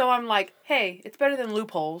word. So I'm like, hey, it's better than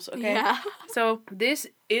loopholes, okay? Yeah. So this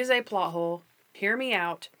is a plot hole. Hear me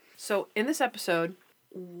out. So in this episode,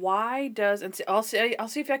 I'll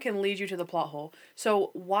see if I can lead you to the plot hole. So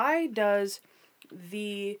why does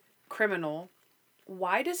the criminal,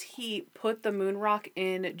 why does he put the moon rock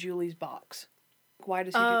in Julie's box? Why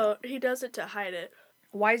does he do that? Oh, he does it to hide it.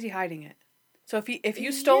 Why is he hiding it? So if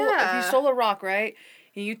you stole a rock, right?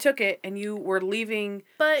 And you took it and you were leaving.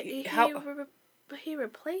 But But he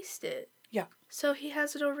replaced it. Yeah. So he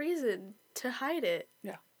has no reason to hide it.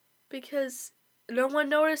 Yeah. Because no one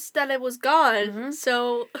noticed that it was gone. Mhm.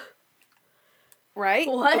 So. Right?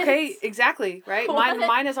 What? Okay, exactly, right? What?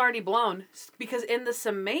 Mine is already blown. Because in the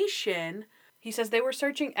summation, he says they were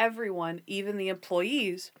searching everyone, even the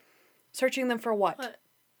employees. Searching them for what?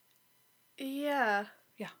 Yeah.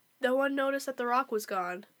 Yeah. No one noticed that the rock was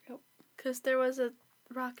gone. Yep. Because there was a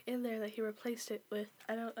rock in there that he replaced it with.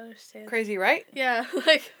 I don't understand. Crazy, right? Yeah,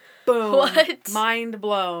 like, Boom. what? Mind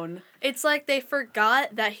blown. It's like they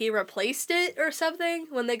forgot that he replaced it or something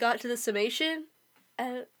when they got to the summation.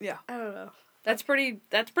 And Yeah. I don't know. That's pretty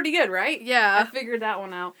good, right? Yeah. I figured that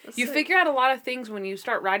one out. That's You like- figure out a lot of things when you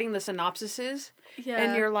start writing the synopsises. Yeah.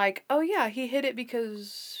 And you're like, oh yeah, he hit it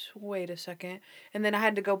because, wait a second. And then I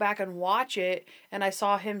had to go back and watch it, and I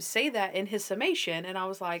saw him say that in his summation, and I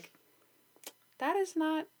was like, that is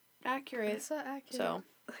not accurate. It's not accurate. So,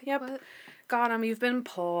 Like, yep. what? Got him, you've been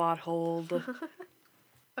plot holed.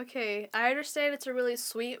 Okay, I understand it's a really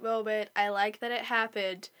sweet moment. I like that it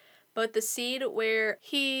happened. But the scene where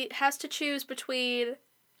he has to choose between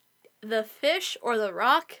the fish or the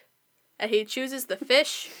rock, and he chooses the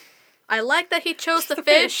fish. I like that he chose the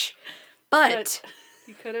fish, but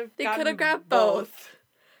You could have they could have grabbed both.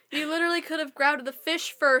 You literally could have grabbed the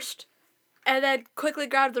fish first, and then quickly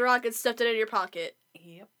grabbed the rock and stuffed it in your pocket,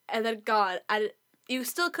 Yep. and then gone. And you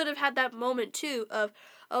still could have had that moment too of,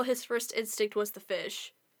 oh, his first instinct was the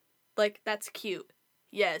fish. Like, that's cute.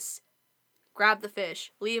 Yes. Grab the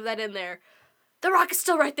fish. Leave that in there. The rock is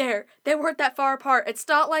still right there. They weren't that far apart. It's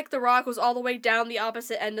not like the rock was all the way down the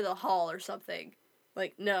opposite end of the hall or something.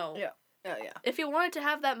 Like, no. Yeah. Oh, yeah. If you wanted to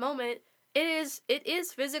have that moment, it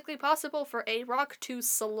is physically possible for a rock to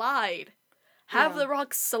slide. Have Yeah. the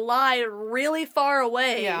rock slide really far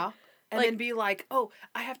away. Yeah. And Like- then be like, oh,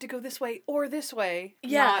 I have to go this way or this way.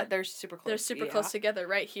 Yeah. Not, they're super close. They're super Yeah. close together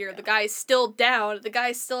right here. Yeah. The guy's still down. The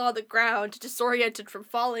guy's still on the ground, disoriented from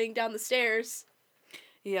falling down the stairs.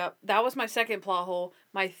 Yep, that was my second plot hole.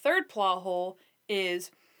 My third plot hole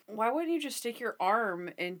is, why wouldn't you just stick your arm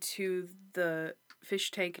into the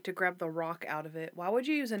fish tank to grab the rock out of it? Why would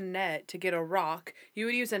you use a net to get a rock? You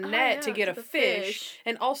would use a net to get a the fish.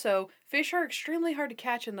 And also, fish are extremely hard to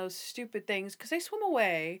catch in those stupid things because they swim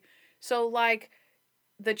away. So, like,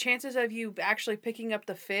 the chances of you actually picking up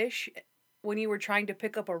the fish when you were trying to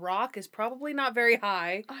pick up a rock is probably not very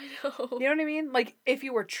high. I know. You know what I mean? Like, if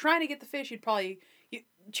you were trying to get the fish, you'd probably...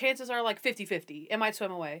 chances are like 50-50. It might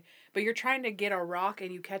swim away. But you're trying to get a rock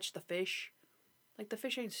and you catch the fish. Like, the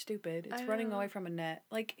fish ain't stupid. It's I running know. away from a net.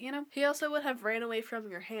 Like, you know? He also would have ran away from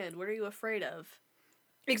your hand. What are you afraid of?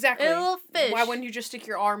 Exactly. A little fish. Why wouldn't you just stick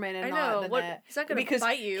your arm in and I not know. the What? net? He's not gonna Because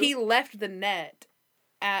bite you. he left the net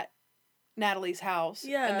at Natalie's house.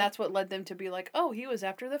 Yeah. And that's what led them to be like, oh, he was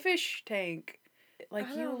after the fish tank. Like,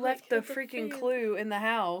 I you know, left like, the the freaking fish. clue in the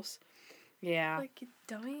house. Yeah. Like, you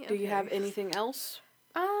dummy. Do you have Okay. anything else?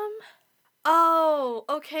 Oh,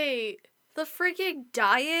 okay. The freaking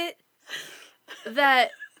diet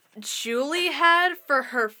that Julie had for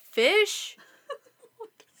her fish?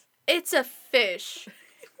 It's a fish.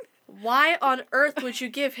 Why on earth would you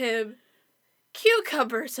give him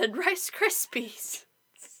cucumbers and Rice Krispies?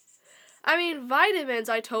 I mean, vitamins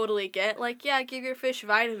I totally get. Like, yeah, give your fish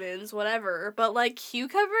vitamins, whatever. But, like,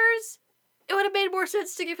 cucumbers? It would have made more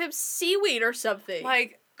sense to give him seaweed or something.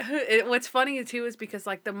 Like, what's funny too is because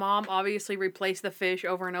like the mom obviously replaced the fish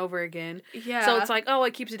over and over again. yeah. So it's like, oh,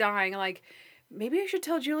 it keeps dying. Like, maybe I should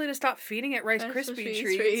tell Julie to stop feeding it Rice Rice Krispie Krispie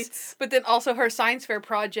treats. treats. But then also her science fair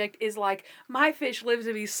project is like, my fish lives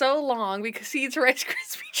to be so long because he eats Rice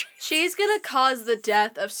Krispie treats. She's gonna cause the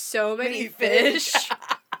death of so many fish.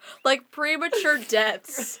 Like, premature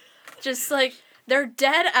deaths. Just, like, they're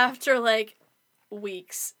dead after, like,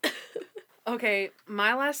 weeks. Okay,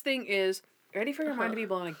 my last thing is, ready for your mind to be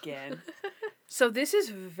blown again? So this is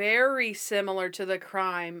very similar to the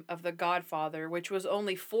crime of The Godfather, which was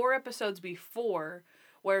only 4 episodes before,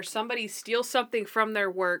 where somebody steals something from their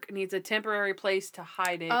work, needs a temporary place to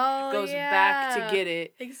hide it, Oh, goes back to get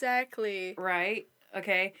it, Exactly. right?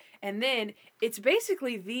 Okay? And then it's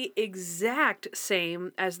basically the exact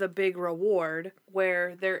same as The Big Reward,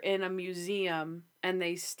 where they're in a museum and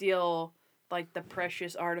they steal, like, the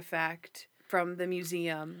precious artifact from the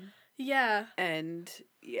museum. Yeah. And,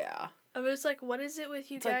 yeah. I was like, what is it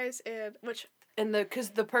with you It's like- guys? And which And because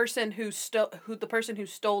the person who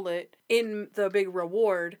stole it in The Big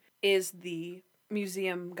Reward is the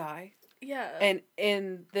museum guy. Yeah. And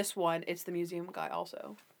in this one, it's the museum guy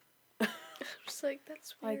also. I'm just like,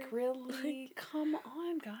 that's weird. Like, really? Come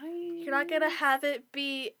on, guys. You're not gonna have it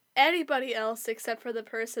be anybody else except for the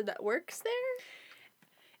person that works there?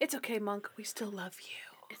 It's okay, Monk. We still love you.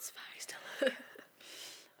 It's fine. We still love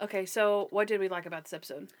you. Okay, so what did we like about this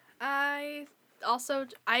episode? I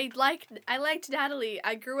liked Natalie.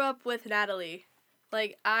 I grew up with Natalie.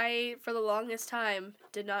 Like, I, for the longest time,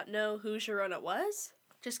 did not know who Sharona was.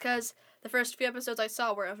 Just because the first few episodes I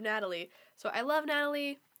saw were of Natalie. So I love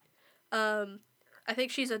Natalie. I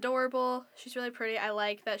think she's adorable. She's really pretty. I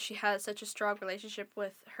like that she has such a strong relationship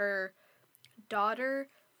with her daughter.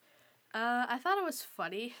 I thought it was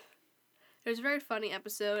funny. It was a very funny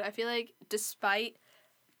episode. I feel like despite,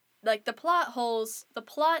 like, the plot holes, the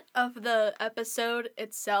plot of the episode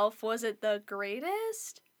itself wasn't the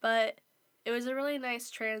greatest, but it was a really nice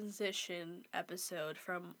transition episode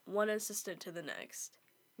from one assistant to the next.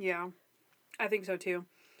 Yeah, I think so too.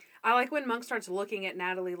 I like when Monk starts looking at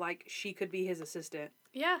Natalie like she could be his assistant.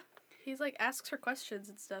 Yeah. He's like, asks her questions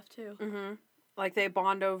and stuff too. Mm-hmm. Like they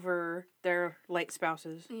bond over their late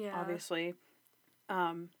spouses, Yeah. obviously.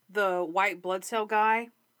 The white blood cell guy,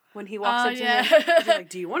 when he walks up to yeah. him, he's like,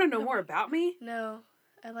 do you want to know more about me? No,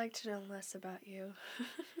 I'd like to know less about you.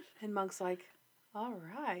 And Monk's like, all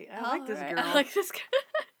right, I like this girl. I like this girl.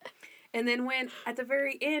 And then when, at the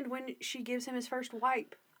very end, when she gives him his first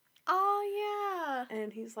wipe, Oh, yeah.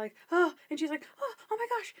 and he's like, oh, and she's like, oh my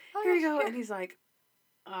gosh, Oh, here you yeah, go. sure. And he's like,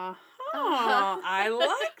 Uh-huh. I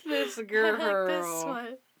like this girl. I like this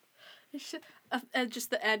one. And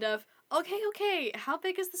just the end of, okay, how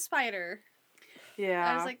big is the spider?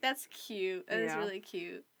 Yeah. I was like, that's cute. That is Yeah. really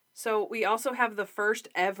cute. So we also have the first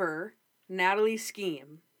ever Natalie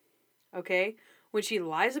scheme. Okay? When she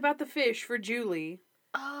lies about the fish for Julie.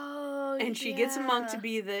 Oh, And she gets Monk to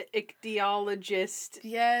be the ichthyologist.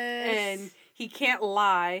 Yes. And he can't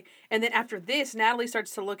lie. And then after this, Natalie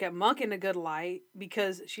starts to look at Monk in a good light.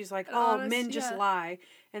 Because she's like, men just lie.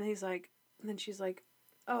 And he's like, and then she's like,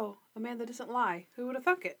 oh, Amanda doesn't lie. Who would have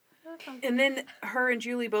thunk it? And then her and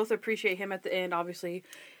Julie both appreciate him at the end, obviously,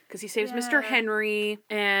 because he saves Mr. Henry,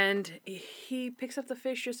 and he picks up the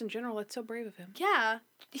fish just in general. That's so brave of him. Yeah.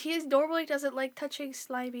 He normally doesn't like touching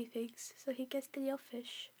slimy things, so he gets the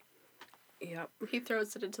yellowfish. Yep. He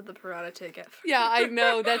throws it into the piranha tank at first. Yeah, I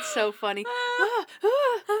know. That's so funny. And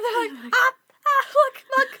they're like,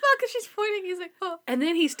 look, and she's pointing. He's like, oh. And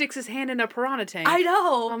then he sticks his hand in a piranha tank. I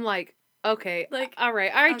know. I'm like, okay, Like, all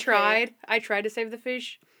right. I okay. tried to save the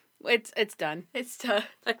fish. It's done. It's done.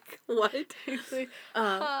 Like, what?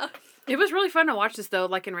 It was really fun to watch this, though,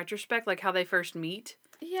 like in retrospect, like how they first meet.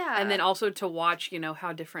 Yeah. And then also to watch,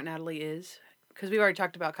 how different Natalie is. Because we've already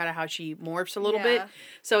talked about kind of how she morphs a little bit.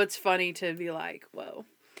 So it's funny to be like, whoa.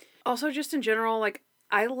 Also, just in general, like,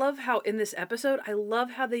 I love how in this episode, I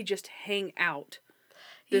love how they just hang out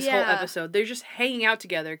this whole episode. They're just hanging out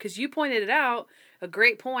together. Because you pointed it out, a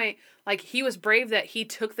great point. Like, he was brave that he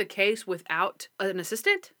took the case without an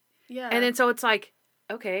assistant. Yeah. And then so it's like,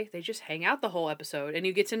 okay, they just hang out the whole episode. And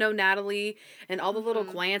you get to know Natalie, and all the little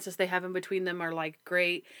glances they have in between them are, like,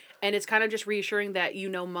 great. And it's kind of just reassuring that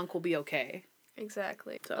Monk will be okay.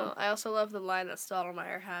 Exactly. So I also love the line that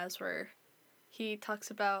Stottlemyre has where he talks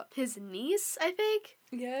about his niece, I think.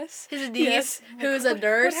 Yes. His niece, who's a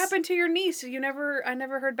nurse. What happened to your niece? I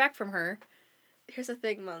never heard back from her. Here's the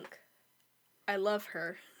thing, Monk. I love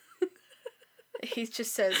her. He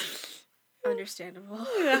just says, understandable.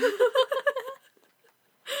 Yeah.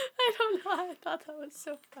 I don't know. I thought that was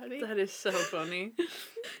so funny. That is so funny.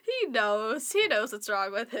 He knows. He knows what's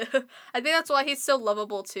wrong with him. I think that's why he's so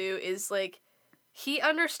lovable, too, is, like, he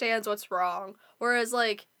understands what's wrong. Whereas,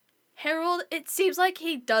 like, Harold, it seems like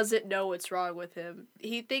he doesn't know what's wrong with him.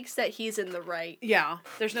 He thinks that he's in the right. Yeah.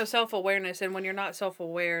 There's no self-awareness, and when you're not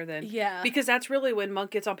self-aware, then... Yeah. Because that's really when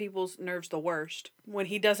Monk gets on people's nerves the worst. When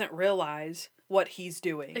he doesn't realize what he's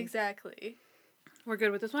doing. Exactly. We're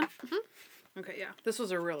good with this one? Mm-hmm. Okay, yeah. This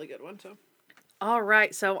was a really good one, so... All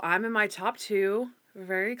right, so I'm in my top 2.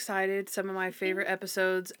 Very excited. Some of my favorite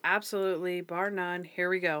episodes. Absolutely, bar none. Here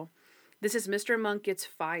we go. This is Mr. Monk Gets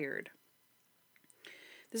Fired.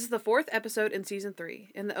 This is the 4th episode in Season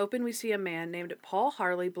 3. In the open, we see a man named Paul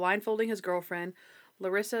Harley blindfolding his girlfriend,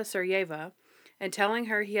 Larissa Sergeyeva, and telling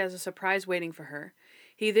her he has a surprise waiting for her.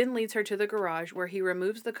 He then leads her to the garage, where he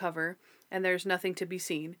removes the cover, and there's nothing to be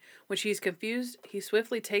seen. When she's confused, he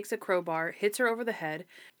swiftly takes a crowbar, hits her over the head,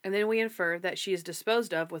 and then we infer that she is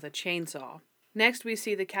disposed of with a chainsaw. Next, we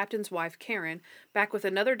see the captain's wife, Karen, back with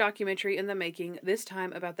another documentary in the making, this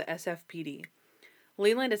time about the SFPD.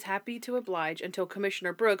 Leland is happy to oblige until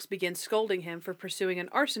Commissioner Brooks begins scolding him for pursuing an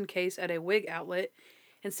arson case at a wig outlet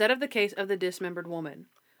instead of the case of the dismembered woman.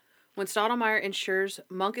 When Stottlemyre ensures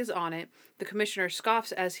Monk is on it, the commissioner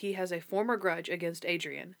scoffs as he has a former grudge against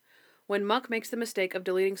Adrian. When Monk makes the mistake of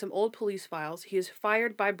deleting some old police files, he is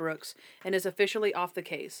fired by Brooks and is officially off the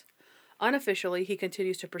case. Unofficially, he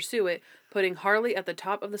continues to pursue it, putting Harley at the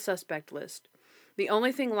top of the suspect list. The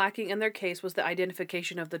only thing lacking in their case was the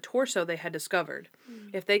identification of the torso they had discovered.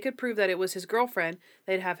 If they could prove that it was his girlfriend,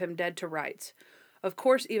 they'd have him dead to rights. Of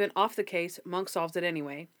course, even off the case, Monk solves it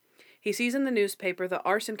anyway. He sees in the newspaper the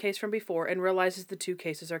arson case from before and realizes the two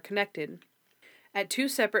cases are connected. At 2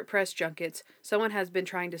 separate press junkets, someone has been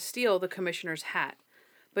trying to steal the commissioner's hat.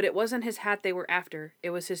 But it wasn't his hat they were after, it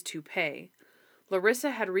was his toupee.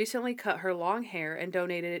 Larissa had recently cut her long hair and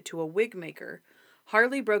donated it to a wig maker.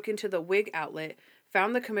 Harley broke into the wig outlet,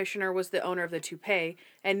 found the commissioner was the owner of the toupee,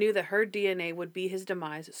 and knew that her DNA would be his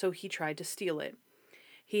demise, so he tried to steal it.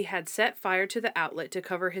 He had set fire to the outlet to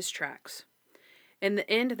cover his tracks. In the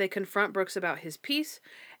end, they confront Brooks about his piece,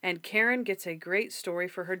 and Karen gets a great story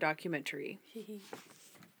for her documentary.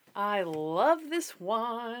 I love this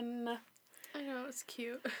one. I know, it's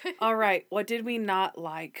cute. All right, what did we not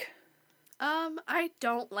like? I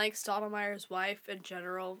don't like Stottlemyre's wife in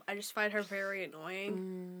general. I just find her very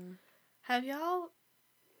annoying. Have y'all,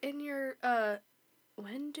 in your,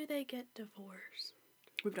 when do they get divorced?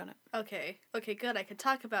 We've done it. Okay, good, I can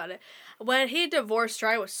talk about it. When he divorced her,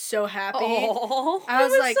 I was so happy. Oh, I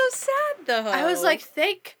was like, so sad though. I was like,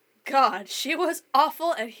 thank God, she was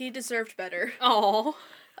awful and he deserved better. Oh,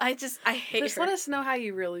 I hate just her. let us know how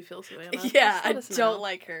you really feel, Savannah. Yeah, I Just let us don't know.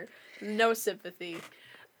 like her. No sympathy.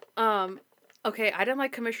 Okay, I didn't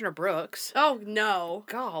like Commissioner Brooks. Oh, no.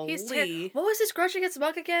 Golly. What was his grudge against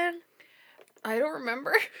Monk again? I don't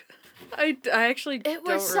remember. I actually It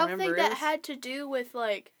was don't something remember. that had to do with,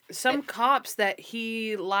 like... Some cops that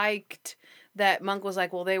he liked that Monk was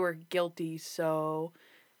like, well, they were guilty, so...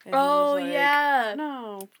 And he Oh, was like, yeah.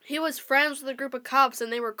 No. He was friends with a group of cops,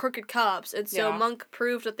 and they were crooked cops, and so Yeah. Monk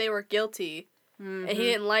proved that they were guilty, Mm-hmm. and he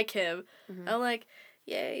didn't like him. Mhm. I'm like,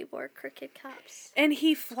 yay, more crooked cops. And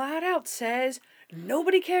he flat out says,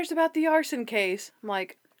 nobody cares about the arson case. I'm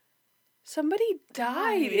like, somebody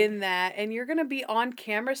died in that, and you're going to be on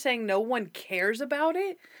camera saying no one cares about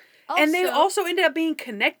it? And they also ended up being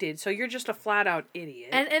connected, so you're just a flat out idiot.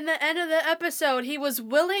 And in the end of the episode, he was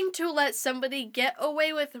willing to let somebody get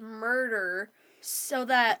away with murder so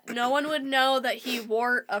that no one would know that he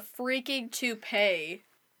wore a freaking toupee.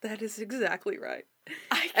 That is exactly right.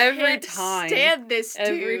 I Every can't time. stand this dude.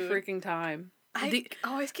 Every freaking time. I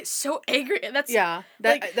always get so angry. That's Yeah,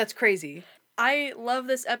 that's crazy. I love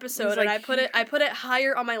this episode, like, and I put it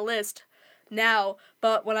higher on my list now.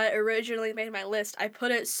 But when I originally made my list, I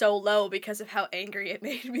put it so low because of how angry it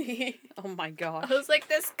made me. Oh my gosh. I was like,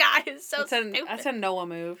 this guy is so stupid. That's a Noah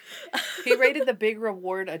move. He rated the big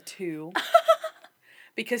reward a 2.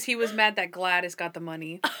 Because he was mad that Gladys got the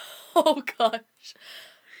money. Oh gosh.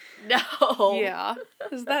 No. Yeah.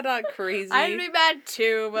 Is that not crazy? I'd be mad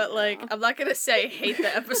too, but like, I'm not gonna say I hate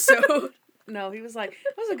the episode. No, he was like,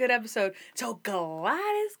 it was a good episode. So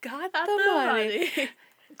Gladys got the money.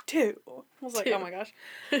 2. I was like, 2. oh my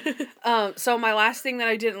gosh. So my last thing that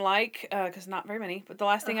I didn't like, because not very many, but the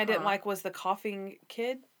last thing I didn't like was the coughing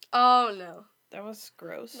kid. Oh no. That was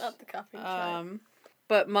gross. Not the coughing child.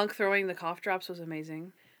 But Monk throwing the cough drops was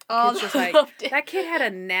amazing. Oh, It's just like, that kid had a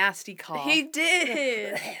nasty cough. He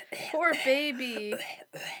did. Poor baby.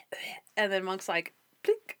 And then Monk's like,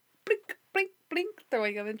 blink, blink, blink, blink,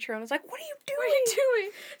 throwing him in Sharona's like, what are you doing? What are you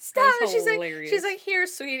doing? Stop. That was She's hilarious. like, here,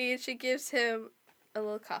 sweetie, and she gives him a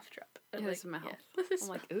little cough drop. In his mouth. Yeah. I'm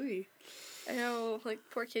like, ooh. I know, like,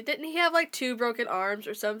 poor kid. Didn't he have, like, 2 broken arms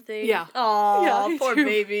or something? Yeah. Aw, Yeah, poor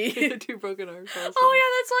baby. 2 broken arms. Oh, yeah,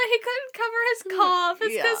 that's why he couldn't cover his cough.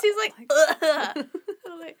 It's Yeah. because he's like, ugh.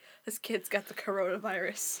 I'm like, this kid's got the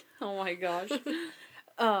coronavirus. Oh my gosh.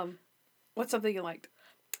 What's something you liked?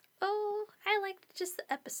 Oh, I liked just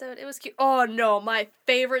the episode. It was cute. Oh, no, my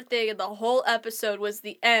favorite thing in the whole episode was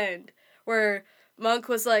the end, where Monk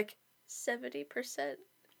was like, 70%.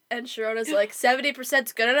 And Sharona's like,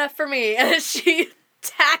 70%'s good enough for me. And she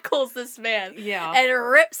tackles this man. Yeah. And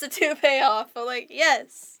rips the toupee off. I'm like,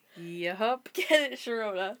 yes. Yup. Get it,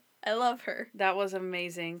 Sharona. I love her. That was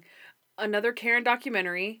amazing. Another Karen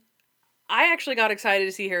documentary. I actually got excited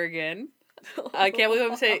to see her again. I can't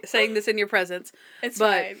believe I'm saying this in your presence. It's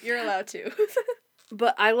but- fine. You're allowed to.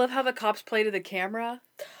 But I love how the cops play to the camera.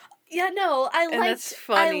 Yeah, no, I that's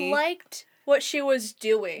funny. liked what she was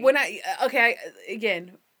doing.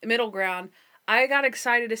 Again, middle ground. I got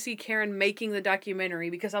excited to see Karen making the documentary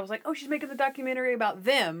because I was like, oh, she's making the documentary about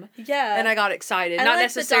them. Yeah. And I got excited. Not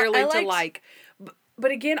necessarily to like...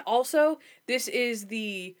 But again, also, this is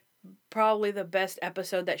probably the best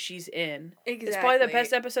episode that she's in. Exactly. It's probably the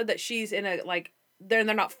best episode that she's in they're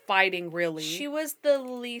not fighting, really. She was the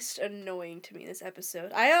least annoying to me in this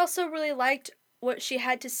episode. I also really liked what she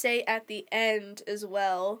had to say at the end as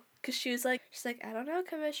well. Because she's like, I don't know,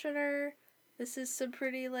 Commissioner. This is some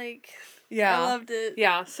pretty, Yeah. I loved it.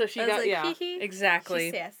 Yeah, so she got, hee-hee.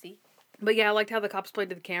 exactly. She's sassy. But yeah, I liked how the cops played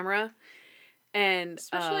to the camera. And,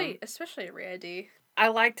 Especially Randy. I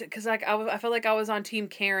liked it because, I felt like I was on Team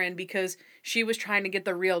Karen because she was trying to get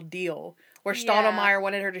the real deal. Where Stottlemyre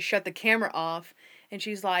wanted her to shut the camera off. And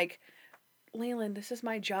she's like, Leland, this is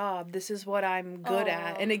my job. This is what I'm good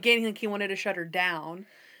at. And again, he wanted to shut her down.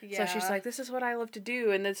 Yeah. So she's like, this is what I love to do,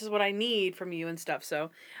 and this is what I need from you and stuff. So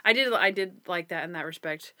I did like that in that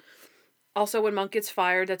respect. Also, when Monk gets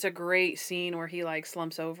fired, that's a great scene where he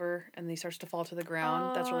slumps over and he starts to fall to the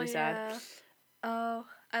ground. That's really sad. Oh,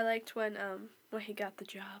 I liked when he got the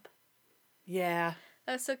job. Yeah.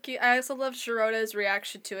 That's so cute. I also love Sharona's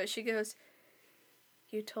reaction to it. She goes,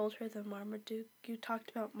 you told her you talked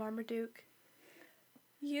about Marmaduke?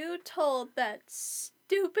 You told that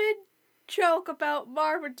stupid joke about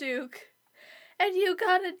Marmaduke, and you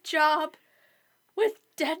got a job with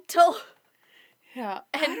dental. Yeah,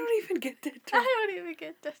 I don't even get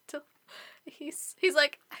dental. He's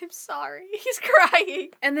like, I'm sorry. He's crying.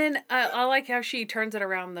 And then I like how she turns it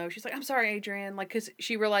around, though. She's like, I'm sorry, Adrian. Because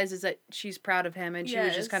she realizes that she's proud of him, and she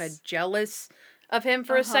was just kind of jealous of him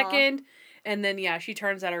for a second. And then, yeah, she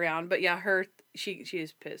turns that around. But yeah, she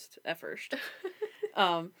is pissed at first.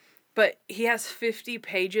 But he has 50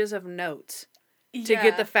 pages of notes to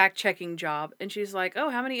get the fact-checking job. And she's like, oh,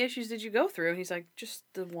 how many issues did you go through? And he's like, just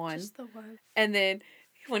the one. Just the one. And then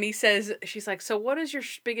when he says, she's like, so what is your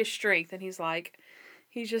biggest strength? And he's like,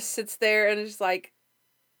 he just sits there and is like,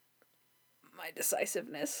 my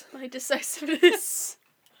decisiveness. My decisiveness.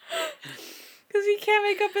 Because he can't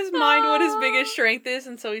make up his mind what his biggest strength is.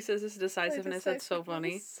 And so he says his decisiveness. That's so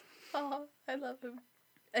funny. Oh, I love him.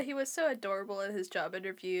 He was so adorable in his job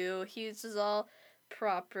interview. He was just all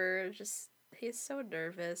proper. He's so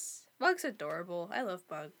nervous. Monk's adorable. I love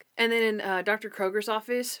Monk. And then in Dr. Kroger's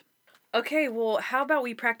office, okay, well, how about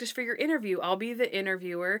we practice for your interview? I'll be the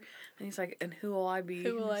interviewer. And he's like, and who will I be?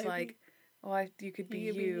 Who will I be? Like, well, you could be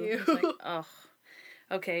you. He's like, oh,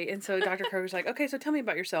 okay. And so Dr. Kroger's like, okay, so tell me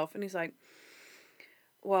about yourself. And he's like,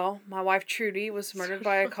 well, my wife Trudy was murdered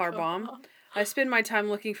by a car bomb. I spend my time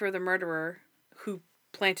looking for the murderer who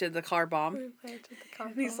planted the car bomb. And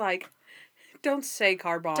he's like, don't say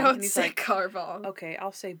car bomb. Don't say car bomb. Okay,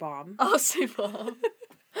 I'll say bomb. I'll say bomb.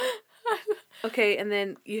 Okay, and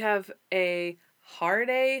then you have a hard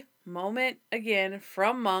A moment again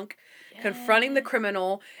from Monk confronting the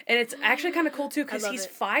criminal. And it's actually kind of cool too because he's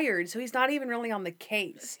fired. So he's not even really on the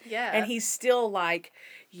case. Yeah. And he's still like,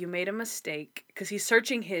 you made a mistake. Because he's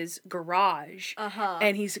searching his garage.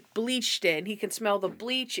 And he's bleached it. And he can smell the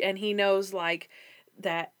bleach. And he knows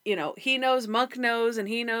that, he knows, Monk knows, and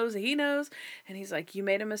he knows, and he's like, you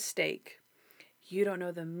made a mistake. You don't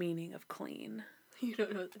know the meaning of clean. You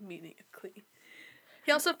don't know the meaning of clean.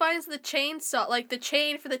 He also finds the chainsaw, the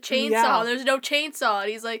chain for the chainsaw. Yeah. There's no chainsaw. And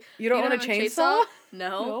he's like, you don't want a chainsaw?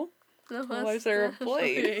 No. Why is there a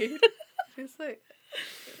blade? He's like,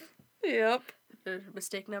 yep.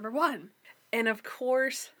 Mistake number 1. And of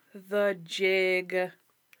course, the jig.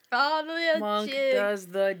 Oh, the Monk jig. does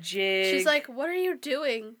the jig. She's like, what are you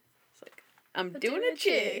doing? It's like, I'm doing a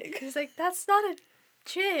jig. He's like, that's not a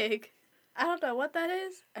jig. I don't know what that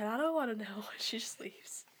is, and I don't want to know. She just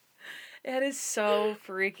leaves. That is so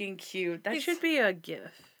freaking cute. That should be a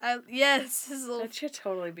GIF. Yes, his little. That should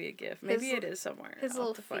totally be a GIF. Maybe it is somewhere. His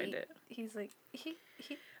little to find it. He's like, he.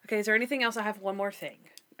 Okay, is there anything else? I have one more thing.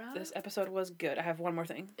 This episode was good. I have one more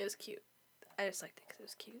thing. It was cute. I just liked it because it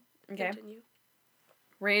was cute. Okay. Continue.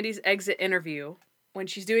 Randy's exit interview when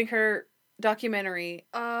she's doing her documentary.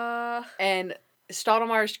 And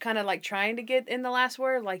Stottlemyre's kind of trying to get in the last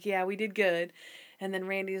word. Yeah, we did good. And then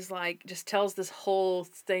Randy's just tells this whole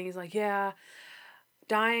thing. He's like, yeah,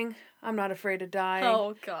 dying, I'm not afraid of dying.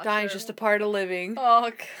 Oh, gosh. Dying's just a part of living.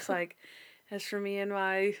 Oh, God. It's as for me and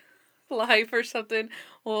my life or something,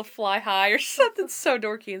 we'll fly high or something so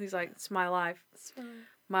dorky. And he's like, it's my life. It's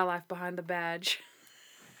my life behind the badge.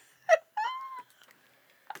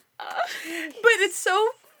 But it's so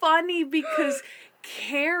funny because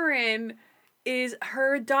Karen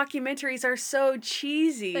her documentaries are so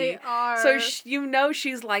cheesy. They are. So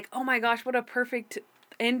she's like, oh my gosh, what a perfect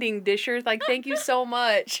ending, Dishers. Like, thank you so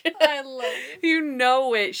much. I love it. You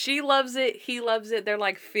know it. She loves it. He loves it. They're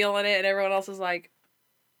like feeling it, and everyone else is like,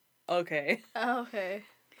 okay. Okay.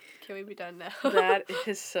 Can we be done now? That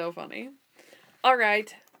is so funny. All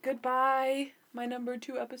right. Goodbye. My number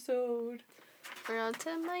 2 episode. We're on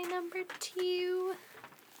to my number 2,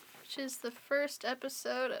 which is the first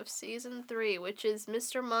episode of season 3, which is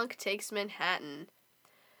Mr. Monk Takes Manhattan.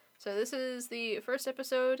 So this is the first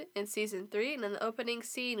episode in season 3, and in the opening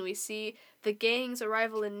scene we see the gang's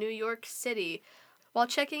arrival in New York City. While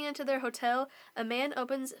checking into their hotel, a man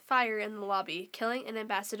opens fire in the lobby, killing an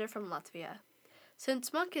ambassador from Latvia.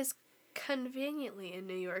 Since Monk is conveniently in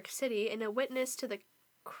New York City and a witness to the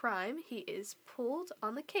crime, he is pulled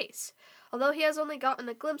on the case. Although he has only gotten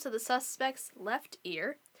a glimpse of the suspect's left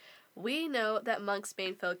ear, we know that Monk's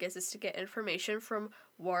main focus is to get information from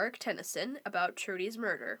Warwick Tennyson about Trudy's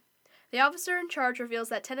murder. The officer in charge reveals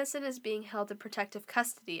that Tennyson is being held in protective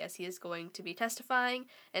custody as he is going to be testifying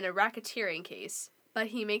in a racketeering case, but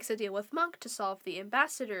he makes a deal with Monk to solve the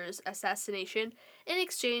ambassador's assassination in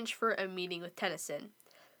exchange for a meeting with Tennyson.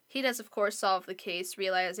 He does, of course, solve the case,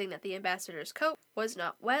 realizing that the ambassador's coat was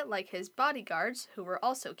not wet like his bodyguards, who were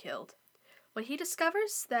also killed. When he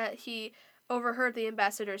discovers that he overheard the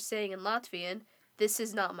ambassador saying in Latvian, "This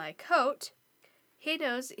is not my coat," he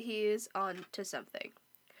knows he is on to something.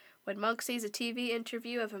 When Monk sees a TV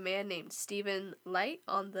interview of a man named Stephen Light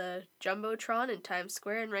on the Jumbotron in Times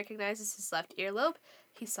Square and recognizes his left earlobe,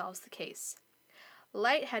 he solves the case.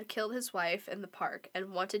 Light had killed his wife in the park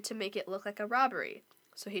and wanted to make it look like a robbery,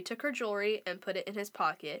 so he took her jewelry and put it in his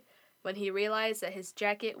pocket. When he realized that his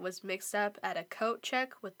jacket was mixed up at a coat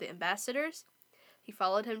check with the ambassador's, he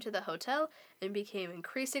followed him to the hotel and became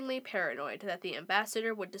increasingly paranoid that the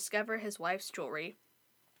ambassador would discover his wife's jewelry,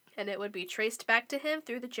 and it would be traced back to him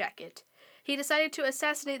through the jacket. He decided to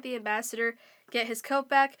assassinate the ambassador, get his coat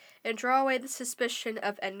back, and draw away the suspicion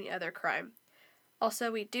of any other crime.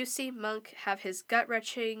 Also, we do see Monk have his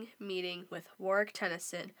gut-wrenching meeting with Warwick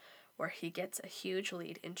Tennyson, where he gets a huge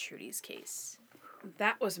lead in Trudy's case.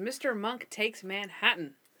 That was Mr. Monk Takes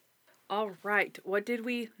Manhattan. All right. What did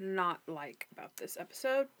we not like about this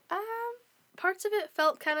episode? Parts of it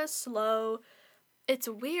felt kind of slow. It's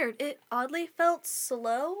weird. It oddly felt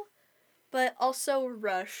slow, but also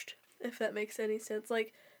rushed, if that makes any sense.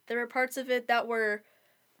 Like, there were parts of it that were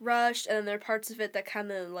rushed, and then there were parts of it that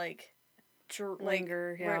kind of,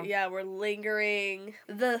 Linger, yeah. Were lingering.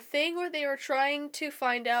 The thing where they were trying to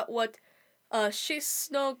find out what she's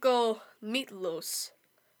no go meatless,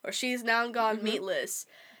 or she's now gone meatless,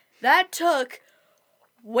 that took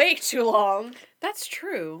way too long. That's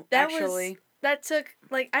true, That took,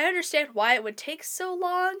 I understand why it would take so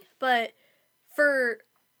long, but for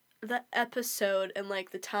the episode and,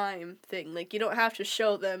 the time thing, you don't have to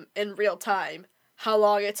show them in real time how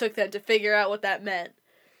long it took them to figure out what that meant.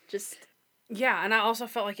 Just... Yeah, and I also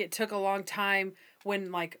felt like it took a long time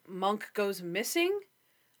when, Monk goes missing.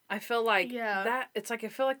 I feel like I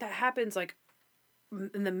feel like that happens,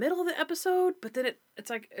 in the middle of the episode, but then it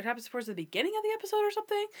happens towards the beginning of the episode or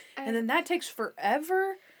something, and then that takes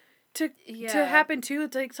forever to happen too.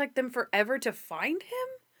 It takes them forever to find him,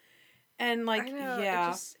 and I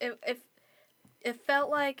know, it felt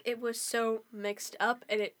like it was so mixed up,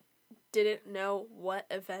 and it didn't know what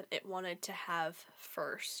event it wanted to have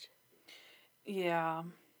first. Yeah,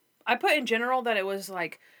 I put in general that it was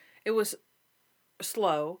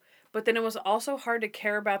slow. But then it was also hard to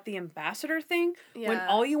care about the ambassador thing when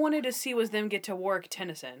all you wanted to see was them get to Warwick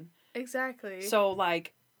Tennyson. Exactly. So,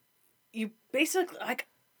 you basically,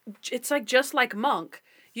 it's just like Monk.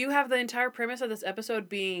 You have the entire premise of this episode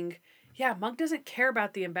being, Monk doesn't care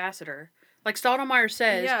about the ambassador. Like Stottlemyre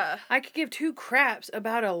says, I could give 2 craps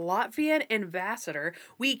about a Latvian ambassador.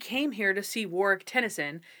 We came here to see Warwick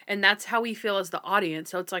Tennyson, and that's how we feel as the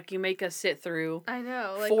audience. So it's you make us sit through 40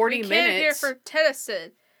 minutes. We came here for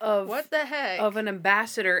Tennyson. What the heck? Of an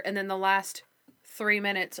ambassador, and then the last 3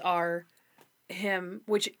 minutes are him,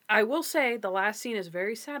 which I will say the last scene is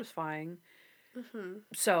very satisfying. Mm-hmm.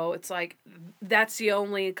 So it's that's the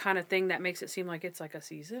only kind of thing that makes it seem like it's a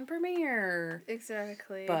season premiere.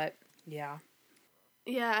 Exactly. But yeah.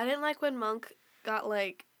 Yeah, I didn't like when Monk got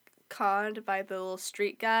conned by the little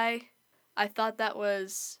street guy. I thought that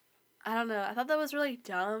was, I don't know, I thought that was really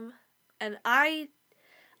dumb. And I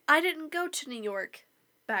didn't go to New York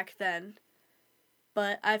back then,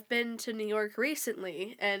 but I've been to New York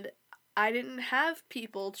recently, and I didn't have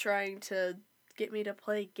people trying to get me to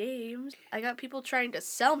play games. I got people trying to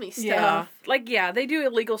sell me stuff. Yeah, they do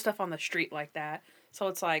illegal stuff on the street like that. So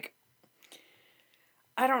it's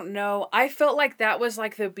I don't know. I felt like that was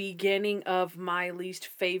like the beginning of my least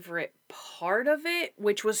favorite part of it,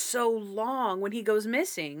 which was so long when he goes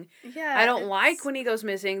missing. Yeah, I don't like when he goes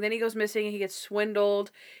missing. Then he goes missing and he gets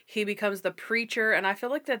swindled. He becomes the preacher, and I feel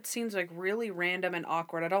like that seems like really random and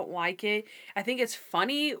awkward. I don't like it. I think it's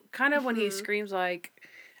funny kind of when he screams like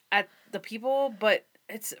at the people, but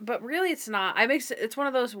really it's not. It's one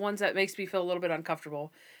of those ones that makes me feel a little bit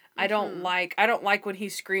uncomfortable. I don't like when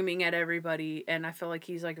he's screaming at everybody, and I feel like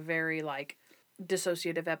he's like very like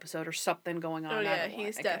dissociative episode or something going on. Oh yeah,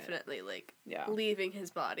 he's definitely like leaving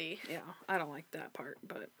his body. Yeah, I don't like that part,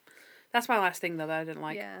 but that's my last thing though that I didn't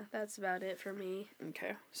like. Yeah, that's about it for me.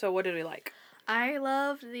 Okay, so what did we like? I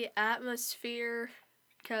loved the atmosphere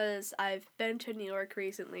because I've been to New York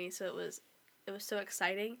recently, so it was so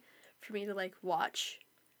exciting for me to like watch.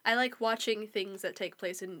 I like watching things that take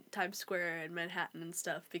place in Times Square and Manhattan and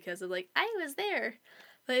stuff because of like I was there.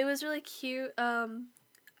 But it was really cute.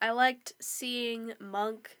 I liked seeing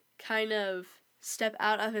Monk kind of step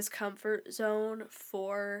out of his comfort zone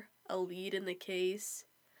for a lead in the case.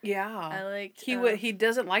 Yeah. I liked he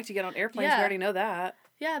doesn't like to get on airplanes. Yeah. We already know that.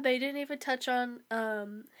 Yeah, they didn't even touch on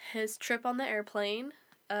his trip on the airplane.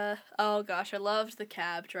 Oh gosh, I loved the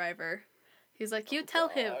cab driver. He's like, you tell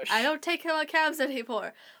him, I don't take him on cabs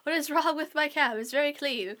anymore. What is wrong with my cab? It's very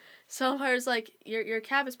clean. Somewhere's like, your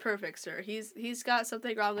cab is perfect, sir. He's got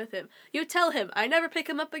something wrong with him. You tell him, I never pick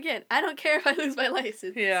him up again. I don't care if I lose my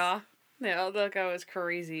license. Yeah. Yeah, that guy was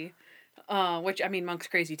crazy. Which, I mean, Monk's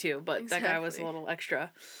crazy too, but That guy was a little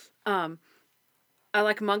extra. I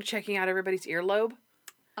like Monk checking out everybody's earlobe.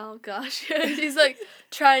 Oh gosh. He's like,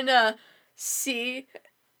 trying to see...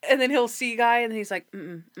 And then he'll see guy, and he's like,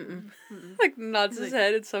 like nods his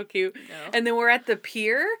head. It's so cute. No. And then we're at the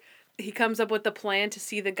pier. He comes up with the plan to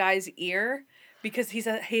see the guy's ear because he has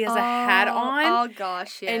a hat on. Oh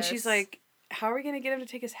gosh, yes. And she's like, "How are we gonna get him to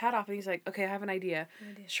take his hat off?" And he's like, "Okay, I have an idea.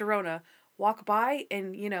 Sharona, walk by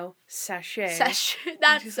and sashay." That's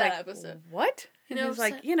that episode. What? And he's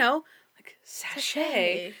like, like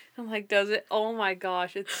sashay. I'm like, does it? Oh my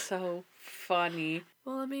gosh, it's so funny.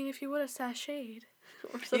 Well, I mean, if you would have sashayed.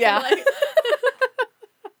 Or something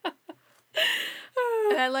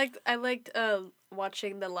And I liked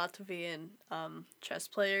watching the Latvian chess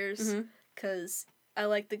players because I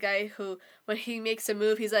like the guy who when he makes a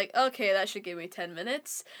move he's like, okay, that should give me 10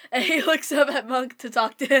 minutes, and he looks up at Monk to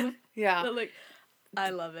talk to him. Yeah. But, like, I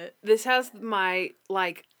love it. This has my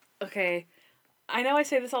okay. I know I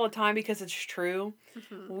say this all the time because it's true.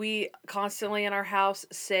 Mm-hmm. We constantly in our house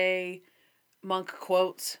say Monk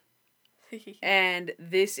quotes. And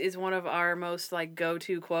this is one of our most like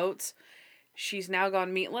go-to quotes. She's now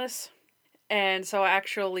gone meatless. And so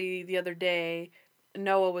actually the other day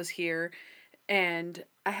Noah was here and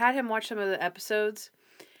I had him watch some of the episodes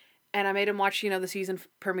and I made him watch, the season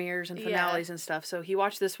premieres and finales and stuff. So he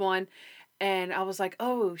watched this one and I was like,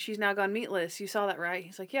 "Oh, she's now gone meatless. You saw that, right?"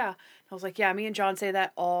 He's like, "Yeah." I was like, "Yeah, me and John say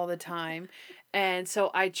that all the time." And so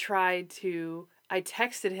I texted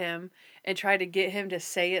him and tried to get him to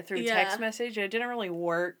say it through text message, and it didn't really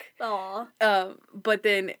work. Aww. But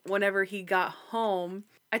then whenever he got home,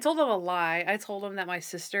 I told him a lie. I told him that my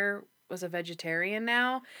sister was a vegetarian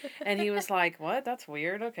now, and he was like, "What? That's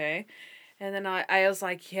weird. Okay." And then I was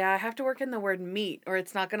like, "Yeah, I have to work in the word meat or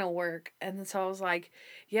it's not going to work." And then so I was like,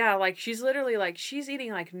 "Yeah, like she's literally like, she's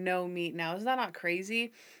eating like no meat now. Is that not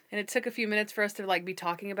crazy?" And it took a few minutes for us to like be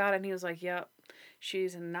talking about it, and he was like, "Yep.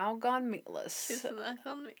 She's now gone meatless." She's now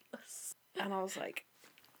gone meatless. And I was like,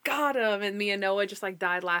 got him. And me and Noah just like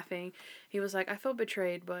died laughing. He was like, "I felt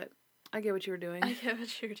betrayed, but I get what you were doing." I get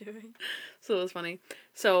what you're doing. So it was funny.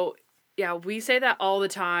 So yeah, we say that all the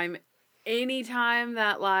time. Anytime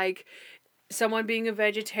that like someone being a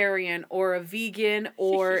vegetarian or a vegan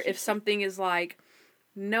or if something is like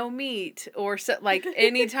no meat or so, like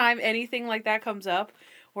anytime anything like that comes up,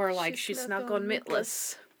 we're like, she's not gone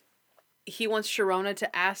meatless. He wants Sharona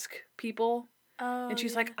to ask people. Oh, and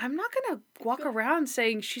she's like, "I'm not going to walk around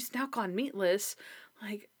saying she's now gone meatless.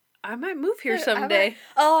 Like, I might move here someday."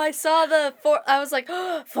 I saw I was like,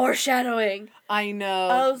 foreshadowing. I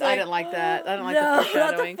know. I didn't like that. I didn't like the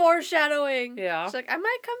foreshadowing. Not the foreshadowing. Yeah. She's like, "I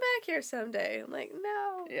might come back here someday." I'm like,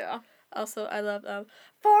 no. Yeah. Also, I love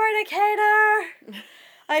fornicator.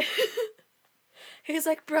 He's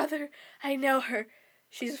like, "Brother, I know her.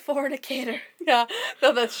 She's a fornicator." Yeah.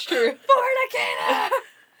 No, that's true. Fornicator!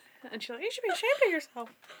 And she's like, "You should be ashamed of yourself."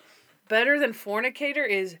 Better than fornicator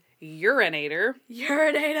is urinator.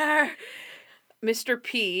 Urinator. Mr.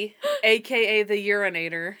 P, a.k.a. the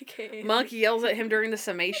urinator. Okay. Monk yells at him during the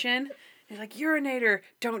summation, He's like, urinator.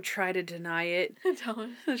 Don't try to deny it.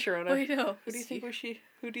 Don't. Sharona. Wait, no. Who do you think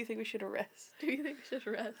we should arrest? Do you think we should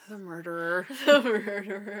arrest? The murderer. The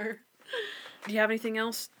murderer. Do you have anything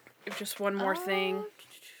else? Just one more thing.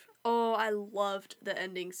 Oh, I loved the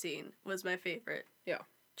ending scene. Was my favorite. Yeah.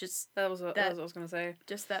 Just that was what I was gonna say.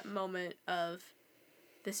 Just that moment of,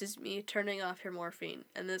 this is me turning off your morphine,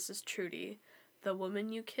 and this is Trudy, the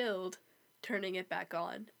woman you killed, turning it back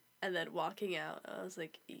on, and then walking out. I was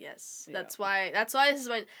like, yes. Yeah. That's why this is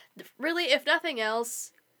my, really, if nothing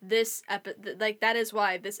else, that is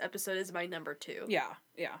why this episode is my number 2. Yeah.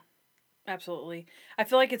 Absolutely. I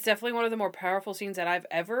feel like it's definitely one of the more powerful scenes that I've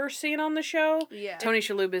ever seen on the show. Yeah. Tony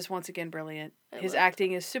Shalhoub is once again brilliant. His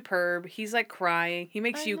acting is superb. He's like crying. He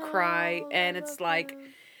makes you cry, and it's like,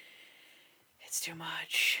 it's too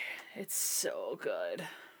much. It's so good.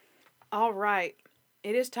 All right.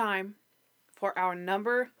 It is time for our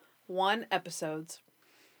number 1 episodes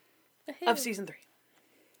of season 3.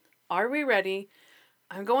 Are we ready?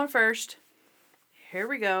 I'm going first. Here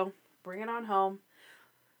we go. Bring it on home.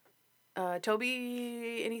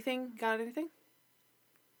 Toby, anything? Got anything?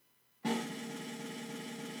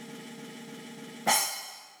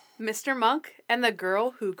 Mr. Monk and the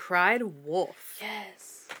Girl Who Cried Wolf.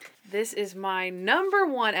 Yes. This is my number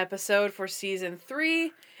 1 episode for season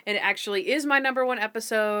 3, and it actually is my number 1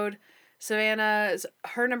 episode.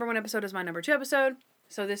 Her number 1 episode is my number 2 episode,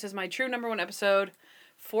 so this is my true number 1 episode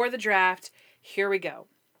for the draft. Here we go.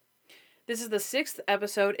 This is the 6th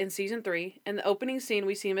episode in season 3. In the opening scene,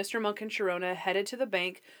 we see Mr. Monk and Sharona headed to the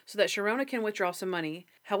bank so that Sharona can withdraw some money.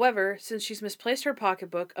 However, since she's misplaced her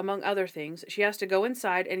pocketbook, among other things, she has to go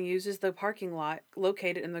inside and uses the parking lot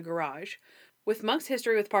located in the garage. With Monk's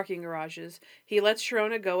history with parking garages, he lets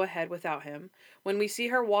Sharona go ahead without him. When we see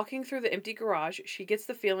her walking through the empty garage, she gets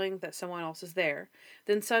the feeling that someone else is there.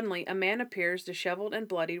 Then suddenly, a man appears disheveled and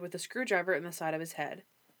bloodied with a screwdriver in the side of his head.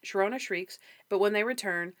 Sharona shrieks, but when they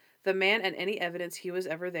return, the man and any evidence he was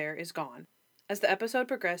ever there is gone. As the episode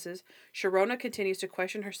progresses, Sharona continues to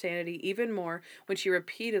question her sanity even more when she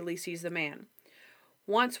repeatedly sees the man.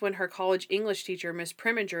 Once, when her college English teacher, Miss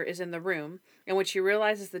Preminger, is in the room, and when she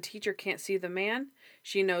realizes the teacher can't see the man,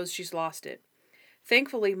 she knows she's lost it.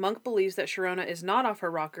 Thankfully, Monk believes that Sharona is not off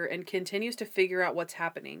her rocker and continues to figure out what's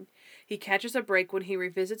happening. He catches a break when he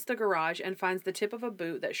revisits the garage and finds the tip of a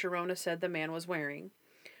boot that Sharona said the man was wearing.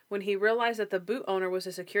 When he realized that the boot owner was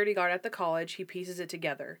a security guard at the college, he pieces it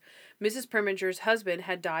together. Mrs. Preminger's husband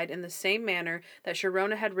had died in the same manner that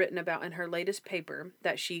Sharona had written about in her latest paper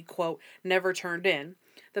that she, quote, never turned in.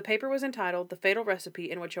 The paper was entitled The Fatal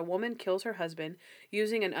Recipe in Which a Woman Kills Her Husband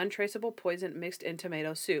Using an Untraceable Poison Mixed in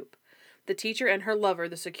Tomato Soup. The teacher and her lover,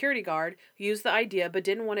 the security guard, used the idea but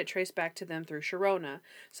didn't want it traced back to them through Sharona,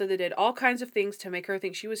 so they did all kinds of things to make her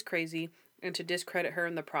think she was crazy and to discredit her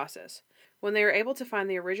in the process. When they are able to find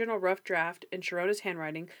the original rough draft in Sharona's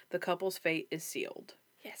handwriting, the couple's fate is sealed.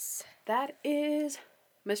 Yes. That is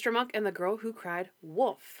Mr. Monk and the Girl Who Cried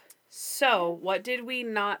Wolf. So, what did we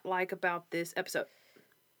not like about this episode?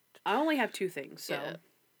 I only have 2 things, so.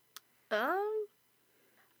 Yeah.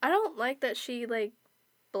 I don't like that she,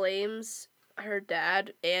 blames her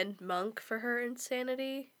dad and Monk for her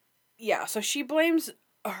insanity. Yeah, so she blames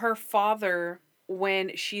her father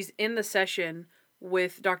when she's in the session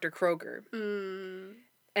with Dr. Kroger.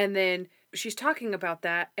 And then she's talking about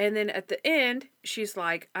that, and then at the end, she's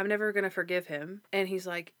like, I'm never gonna forgive him. And he's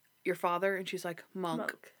like, your father? And she's like,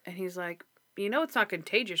 Monk. And he's like, you know it's not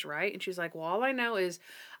contagious, right? And she's like, well, all I know is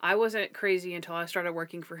I wasn't crazy until I started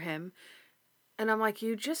working for him. And I'm like,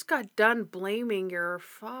 you just got done blaming your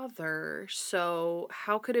father, so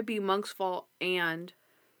how could it be Monk's fault and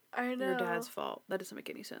your dad's fault? That doesn't make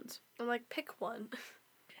any sense. I'm like, pick one.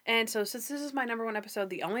 And so since this is my number 1 episode,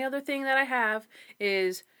 the only other thing that I have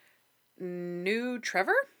is new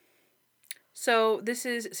Trevor. So this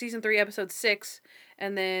is season 3, episode 6,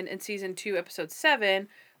 and then in season 2, episode 7,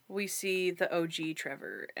 we see the OG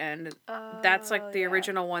Trevor, and that's the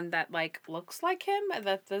original one that looks like him.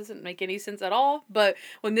 That doesn't make any sense at all. But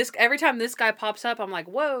when every time this guy pops up, I'm like,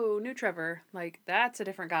 whoa, new Trevor, that's a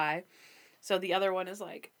different guy. So the other one is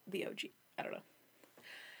the OG. I don't know.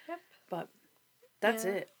 Yep. But that's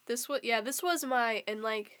it. This was my in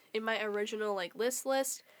my original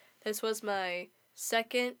list. This was my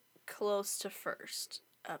second close to first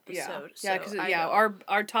episode. Yeah, because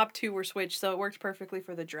our top 2 were switched, so it worked perfectly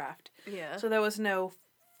for the draft. Yeah. So there was no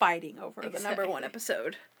fighting over the number 1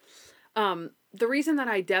 episode. The reason that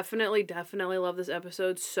I definitely love this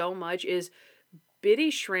episode so much is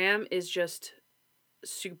Bitty Schramm is just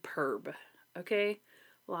superb. Okay?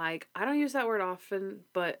 I don't use that word often,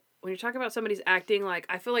 but when you're talking about somebody's acting,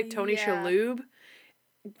 I feel like Tony Shalhoub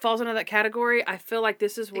falls into that category. I feel like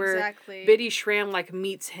this is where Exactly. Bitty Schramm, like,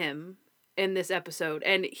 meets him in this episode.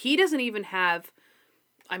 And he doesn't even have...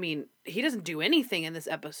 I mean, he doesn't do anything in this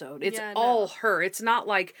episode. It's all her. It's not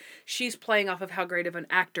like she's playing off of how great of an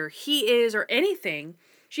actor he is or anything.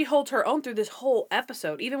 She holds her own through this whole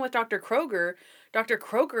episode. Even with Dr. Kroger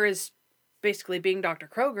is basically being Dr.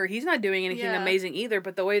 Kroger. He's not doing anything amazing either,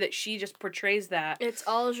 but the way that she just portrays that... It's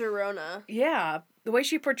all Sharona. Yeah. The way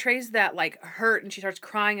she portrays that, like, hurt, and she starts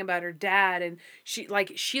crying about her dad, and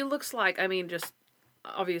she looks like, I mean, just,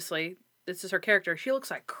 obviously, this is her character. She looks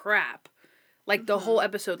like crap. Like, the whole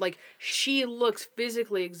episode, like, she looks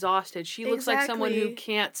physically exhausted. She looks like someone who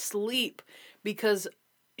can't sleep because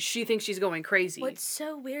she thinks she's going crazy. What's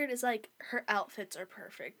so weird is, like, her outfits are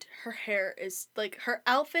perfect. Her hair is, like, her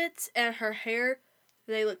outfits and her hair,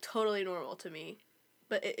 they look totally normal to me.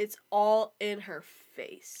 But it's all in her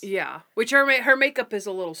face. Yeah. Which her makeup is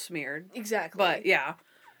a little smeared. Exactly. But, yeah.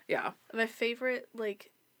 Yeah. My favorite,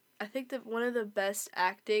 like, I think that one of the best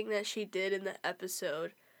acting that she did in the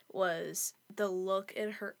episode was the look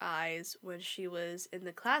in her eyes when she was in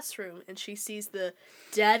the classroom and she sees the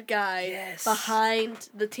dead guy behind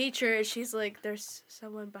the teacher and she's like, there's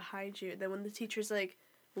someone behind you. And then when the teacher's like,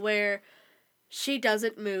 where, she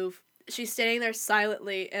doesn't move. She's standing there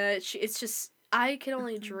silently and it's just, I can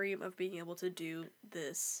only dream of being able to do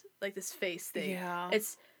this, like this face thing. Yeah.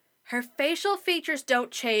 It's, her facial features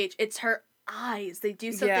don't change. It's her eyes. They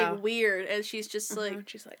do something weird and she's just like,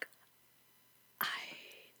 she's like,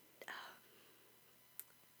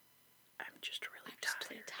 just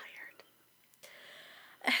really tired.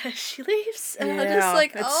 She leaves. And yeah, I'm just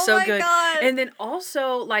like, it's oh so my good. God. And then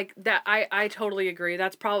also, like, that, I totally agree.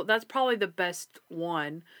 That's probably the best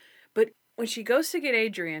one. But when she goes to get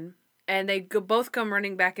Adrian, and they both come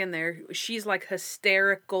running back in there, she's, like,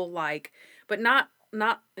 hysterical, like, but not in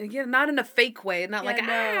a fake way, not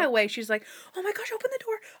way. She's like, oh my gosh, open the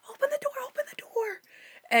door.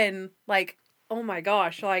 And, like, oh my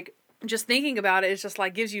gosh, like, just thinking about it, it's just,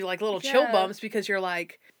 like, gives you, like, little chill bumps because you're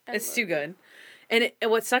like, it's too good. And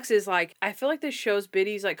what sucks is, like, I feel like this shows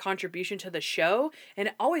Biddy's, like, contribution to the show, and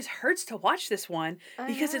it always hurts to watch this one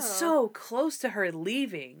because it's so close to her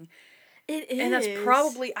leaving. It is. And that's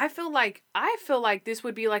probably, I feel like this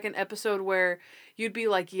would be, like, an episode where you'd be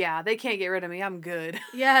like, yeah, they can't get rid of me, I'm good.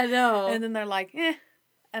 Yeah, no. And then they're like, eh.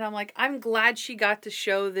 And I'm like, I'm glad she got to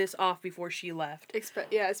show this off before she left.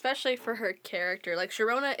 Especially for her character. Like,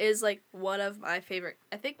 Sharona is, like, one of my favorite...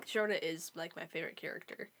 I think Sharona is, like, my favorite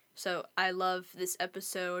character. So, I love this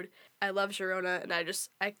episode. I love Sharona, and I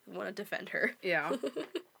want to defend her. Yeah.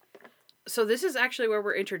 So, this is actually where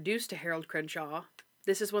we're introduced to Harold Crenshaw.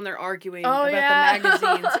 This is when they're arguing about the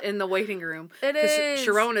magazines in the waiting room. It is. Because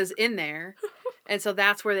Sharona's in there. And so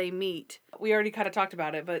that's where they meet. We already kind of talked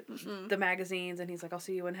about it, but the magazines, and he's like, I'll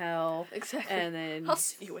see you in hell. Exactly. And then... I'll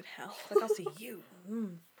see you in hell. Like, I'll see you.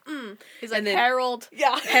 He's like, Harold.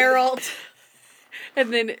 Yeah. Harold.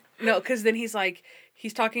 And then, no, because then he's like,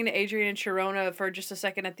 he's talking to Adrian and Sharona for just a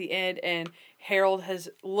second at the end, and Harold has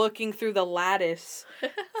looking through the lattice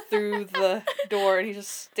through the door, and he's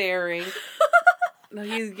just staring. No,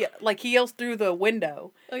 he yells through the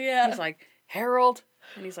window. Oh, yeah. He's like, Harold.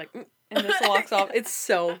 And he's like, and just walks off. It's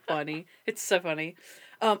so funny.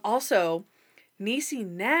 Also, Niecy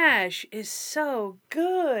Nash is so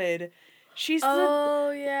good. She's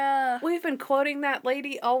yeah. We've been quoting that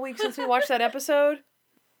lady all week since we watched that episode.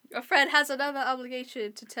 A friend has another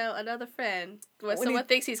obligation to tell another friend when someone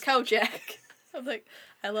thinks he's Kojak. I'm like,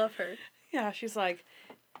 I love her. Yeah, she's like,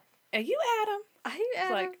 are you Adam? Are you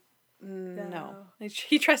Adam? He's like, no.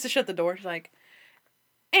 He tries to shut the door. She's like,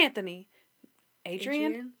 Anthony.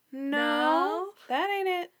 Adrian? No, that ain't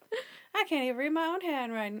it. I can't even read my own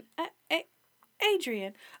handwriting.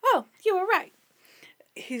 Adrian. Oh, you were right.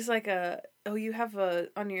 He's like, you have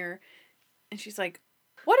on your... And she's like,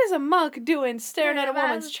 what is a monk doing staring at a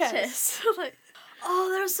woman's chest? Like,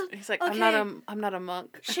 there's some... He's like, okay. I'm not a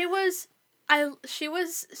monk. She was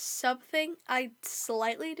something I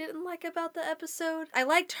slightly didn't like about the episode. I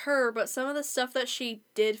liked her, but some of the stuff that she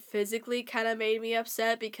did physically kind of made me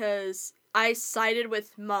upset because I sided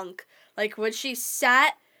with Monk. Like, when she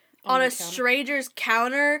sat on a stranger's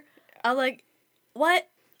counter, I'm like, what?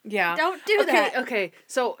 Yeah. Don't do that. Okay,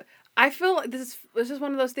 so I feel like this is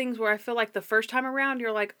one of those things where I feel like the first time around,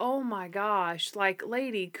 you're like, oh my gosh, like,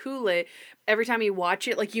 lady, cool it. Every time you watch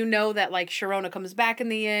it, like, you know that, like, Sharona comes back in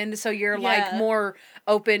the end, so you're, like, more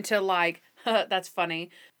open to, like, that's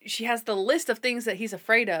funny. She has the list of things that he's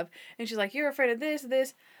afraid of, and she's like, you're afraid of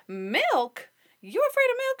this. Milk? You afraid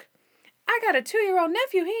of milk? I got a 2-year-old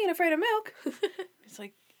nephew, he ain't afraid of milk. It's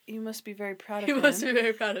like, you must be very proud of him. You must be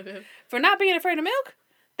very proud of him. For not being afraid of milk?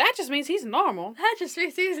 That just means he's normal. That just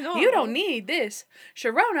means he's normal. You don't need this.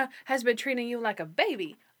 Sharona has been treating you like a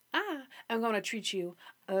baby. I am going to treat you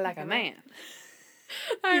like a man.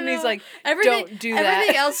 And he's like, don't do that.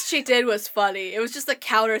 Everything else she did was funny. It was just a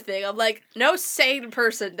counter thing. I'm like, no sane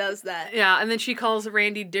person does that. Yeah, and then she calls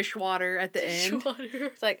Randy Dishwater at the end.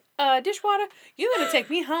 It's like, Dishwater, you gonna take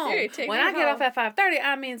me home. When I get off at 5:30,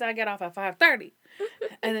 I means I get off at 5:30.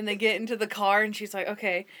 And then they get into the car, and she's like,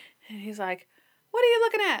 okay. And he's like, what are you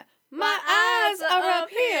looking at? My eyes are up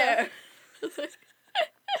here.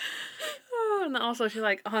 And also she's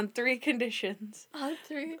like, on 3 conditions. On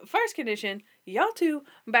 3? First condition, y'all two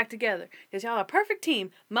back together. Because y'all are a perfect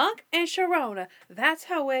team. Monk and Sharona. That's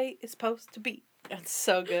how way it's supposed to be. That's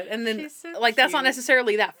so good. And then, so like, that's not cute.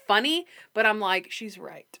 necessarily that funny, but I'm like, she's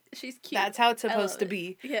right. She's cute. That's how it's supposed to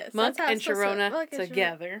be. Yes. Monk and Sharona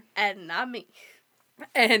together. And not me.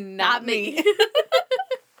 And not me.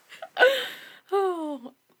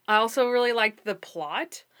 Oh, I also really liked the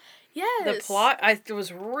plot. Yes. The plot, it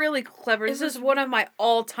was really clever. This is one of my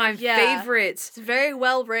all-time favorites. It's very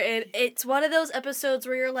well written. It's one of those episodes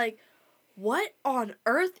where you're like, what on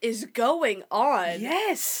earth is going on?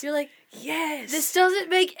 Yes. You're like, yes. This doesn't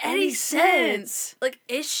make any sense. Like,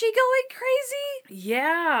 is she going crazy?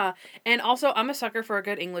 Yeah. And also, I'm a sucker for a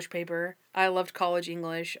good English paper. I loved college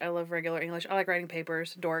English. I love regular English. I like writing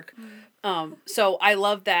papers. Dork. So I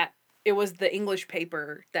love that. It was the English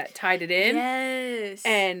paper that tied it in. Yes.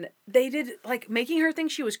 And they did, like, making her think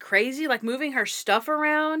she was crazy, like, moving her stuff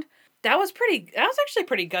around. That was actually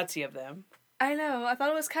pretty gutsy of them. I know. I thought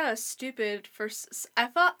it was kind of stupid I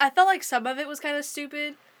felt like some of it was kind of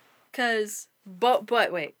stupid, cause.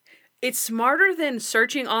 But wait, it's smarter than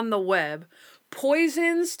searching on the web,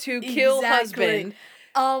 poisons to kill husband.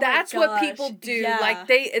 Oh my That's gosh. what people do. Yeah. Like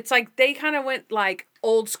they kind of went like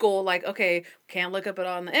old school. Like, okay, can't look up it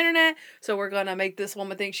on the internet, so we're gonna make this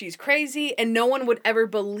woman think she's crazy, and no one would ever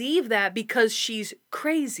believe that because she's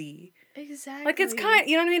crazy. Exactly. Like, it's kind,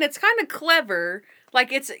 you know what I mean? It's kind of clever.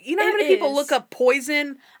 Like, it's, you know how many people look up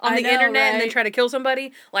poison on the internet and then try to kill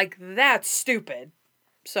somebody? Like, that's stupid.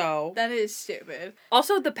 So. That is stupid.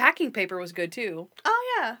 Also, the packing paper was good, too.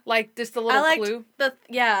 Oh, yeah. Like, just the little clue.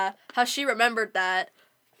 How she remembered that.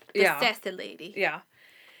 The sassy lady. Yeah.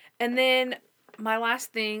 And then, my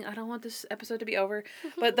last thing, I don't want this episode to be over,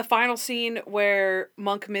 but the final scene where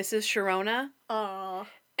Monk misses Sharona. Aww.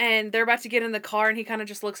 And they're about to get in the car, and he kind of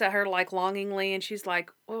just looks at her, like, longingly, and she's like,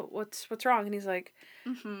 what's wrong? And he's like,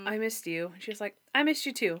 I missed you. And she's like, I missed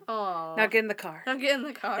you, too. Aww. Now get in the car. Now get in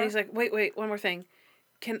the car. And he's like, wait, one more thing.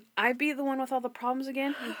 Can I be the one with all the problems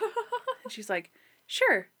again? And she's like,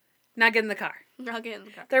 sure. Now get in the car. Now get in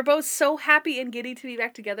the car. They're both so happy and giddy to be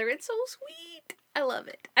back together. It's so sweet. I love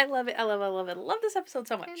it. I love it. I love it. I love this episode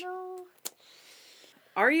so much. I know.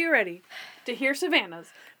 Are you ready to hear Savannah's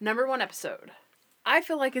number 1 episode? I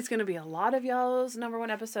feel like it's going to be a lot of y'all's number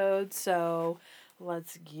 1 episodes, so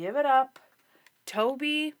let's give it up.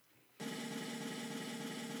 Toby.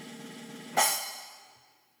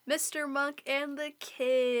 Mr. Monk and the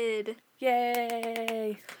Kid.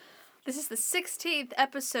 Yay. This is the 16th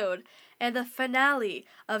episode and the finale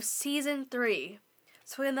of Season 3.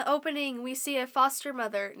 So in the opening, we see a foster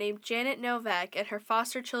mother named Janet Novak and her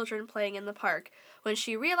foster children playing in the park when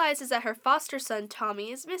she realizes that her foster son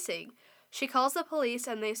Tommy is missing. She calls the police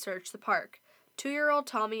and they search the park. 2-year-old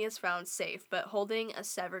Tommy is found safe, but holding a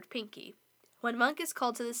severed pinky. When Monk is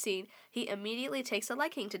called to the scene, he immediately takes a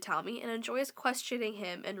liking to Tommy and enjoys questioning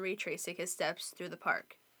him and retracing his steps through the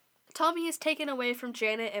park. Tommy is taken away from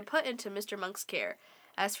Janet and put into Mr. Monk's care.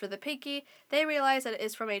 As for the pinky, they realize that it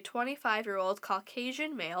is from a 25-year-old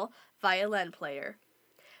Caucasian male violin player.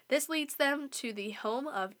 This leads them to the home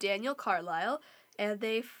of Daniel Carlisle, and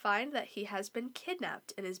they find that he has been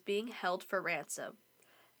kidnapped and is being held for ransom.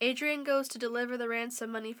 Adrian goes to deliver the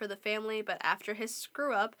ransom money for the family, but after his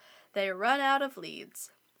screw-up, they run out of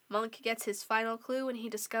leads. Monk gets his final clue when he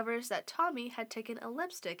discovers that Tommy had taken a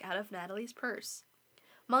lipstick out of Natalie's purse.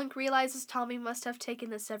 Monk realizes Tommy must have taken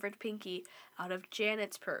the severed pinky out of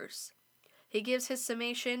Janet's purse. He gives his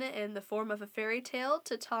summation in the form of a fairy tale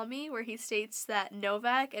to Tommy where he states that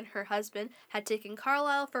Novak and her husband had taken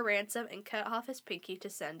Carlisle for ransom and cut off his pinky to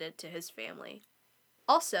send it to his family.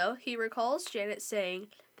 Also, he recalls Janet saying,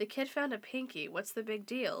 "The kid found a pinky, what's the big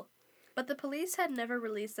deal?" But the police had never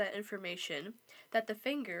released that information, that the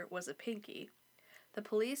finger was a pinky. The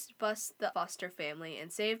police bust the foster family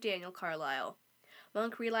and save Daniel Carlisle.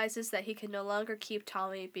 Monk realizes that he can no longer keep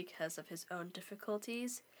Tommy because of his own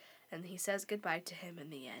difficulties, and he says goodbye to him in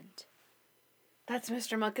the end. That's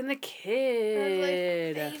Mr. Monk and the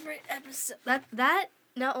Kid. That's my favorite episode. That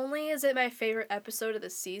not only is it my favorite episode of the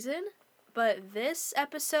season, But this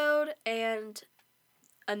episode and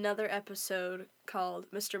another episode called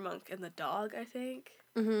Mr. Monk and the Dog, I think.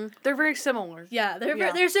 Mm-hmm. They're very similar. Yeah,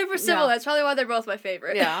 they're super similar. Yeah. That's probably why they're both my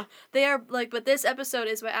favorite. Yeah. They are, like, but this episode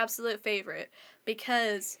is my absolute favorite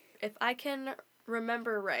because if I can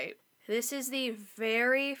remember right, this is the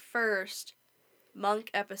very first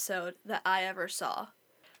Monk episode that I ever saw.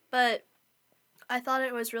 But I thought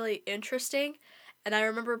it was really interesting, and I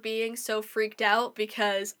remember being so freaked out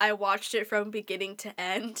because I watched it from beginning to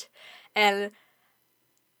end, and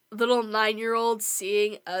little 9-year-old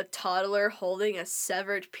seeing a toddler holding a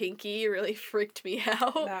severed pinky really freaked me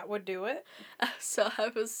out. That would do it. So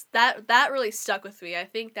I was that really stuck with me. I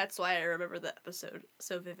think that's why I remember the episode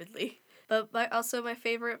so vividly. But my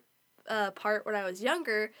favorite part when I was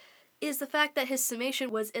younger is the fact that his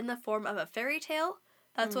summation was in the form of a fairy tale.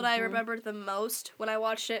 That's what I remembered the most when I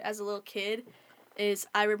watched it as a little kid. Is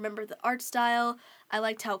I remember the art style. I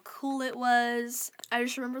liked how cool it was. I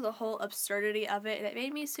just remember the whole absurdity of it, and it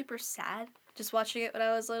made me super sad just watching it when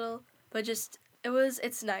I was little. But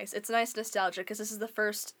it's nice. It's nice nostalgia because this is the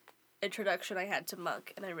first introduction I had to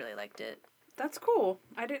Monk, and I really liked it. That's cool.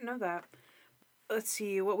 I didn't know that. Let's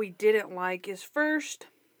see, what we didn't like is first,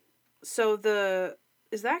 so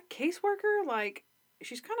is that caseworker, like,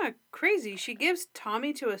 she's kind of crazy. She gives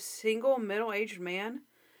Tommy to a single middle-aged man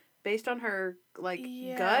based on her, like,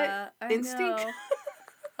 gut instinct.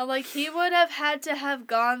 I'm like, he would have had to have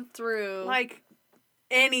gone through... like,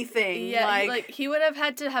 anything. Yeah, like he would have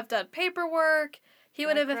had to have done paperwork. He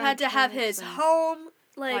would have had to have his home.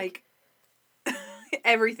 Like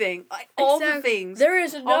everything. Like, all the things. There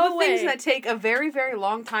is no all the way. things that take a very, very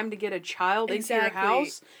long time to get a child into your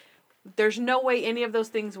house. There's no way any of those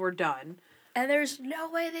things were done. And there's no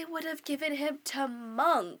way they would have given him to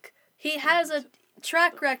Monk. He has a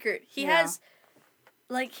track record. He has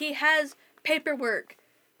paperwork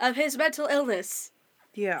of his mental illness.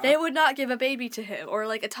 Yeah. They would not give a baby to him or,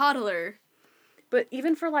 like, a toddler. But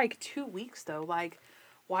even for, like, 2 weeks, though, like,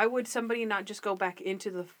 why would somebody not just go back into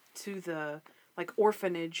the like,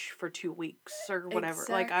 orphanage for 2 weeks or whatever?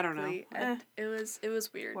 Exactly. Like, I don't know. It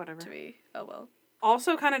was weird Whatever. to me. Oh, well.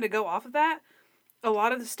 Also, kind of to go off of that, a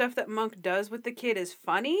lot of the stuff that Monk does with the kid is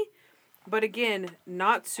funny, but again,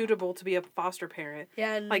 not suitable to be a foster parent.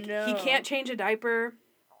 Yeah, like, he can't change a diaper.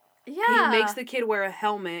 Yeah. He makes the kid wear a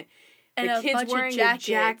helmet. And the a kid's bunch wearing of a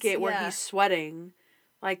jacket where yeah. he's sweating.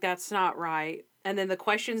 Like, that's not right. And then the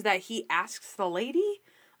questions that he asks the lady,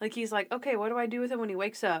 like, he's like, okay, what do I do with him when he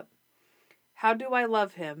wakes up? How do I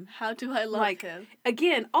love him? How do I love him?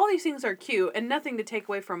 Again, all these things are cute and nothing to take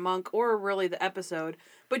away from Monk or really the episode,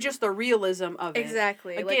 but just the realism of it.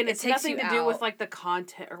 Exactly. Again, like, it's nothing to do with, like, the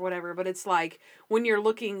content or whatever, but it's like, when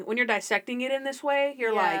you're dissecting it in this way,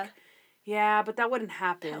 you're like, yeah, but that wouldn't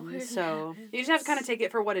happen. You just have to kind of take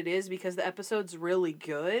it for what it is because the episode's really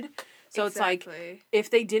good. So it's like,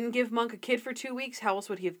 if they didn't give Monk a kid for 2 weeks, how else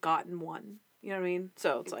would he have gotten one? You know what I mean?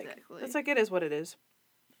 So it's like, it is what it is.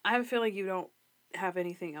 I have a feeling you don't have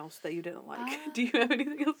anything else that you didn't like. Do you have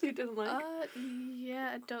anything else you didn't like?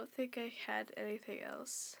 Yeah, I don't think I had anything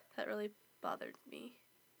else that really bothered me.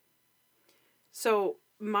 So,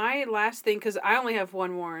 my last thing, because I only have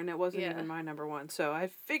one more, and it wasn't even my number one, so I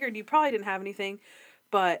figured you probably didn't have anything,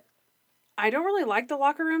 but I don't really like the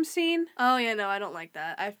locker room scene. Oh, yeah, no, I don't like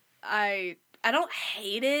that. I don't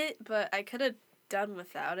hate it, but I could have done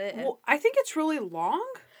without it. Well, I think it's really long.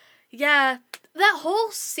 Yeah, that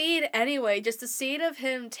whole scene anyway, just the scene of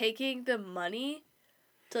him taking the money,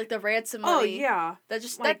 to, like, the ransom money. Oh, yeah.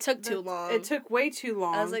 That took too long. It took way too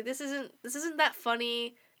long. I was like, this isn't that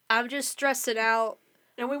funny. I'm just stressing out.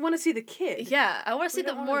 And we want to see the kid. Yeah, I want to see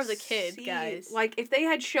more of the kid, guys. Like, if they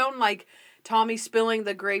had shown, like, Tommy spilling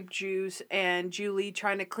the grape juice and Julie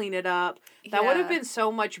trying to clean it up, that would have been so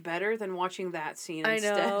much better than watching that scene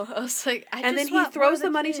instead. I know. I was like, and then he throws the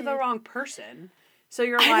money to the wrong person. So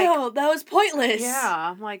you're like... I know, that was pointless.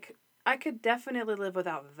 Yeah, I'm like, I could definitely live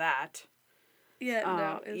without that.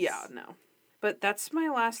 Yeah, no. But that's my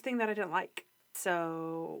last thing that I didn't like.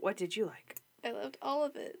 So, what did you like? I loved all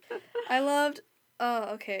of it. I loved...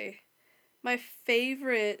 okay. My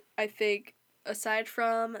favorite, I think, aside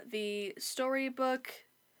from the storybook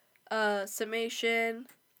summation,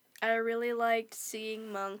 I really liked seeing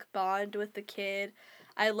Monk bond with the kid.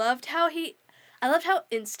 I loved how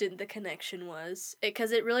instant the connection was.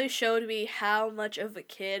 Because it really showed me how much of a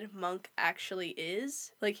kid Monk actually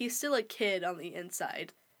is. Like, he's still a kid on the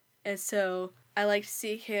inside. And so, I liked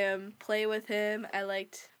seeing him, play with him.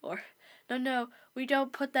 No, we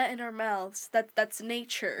don't put that in our mouths. That's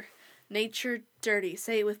nature. Nature dirty.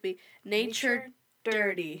 Say it with me. Nature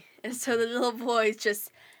dirty. And so the little boy's just,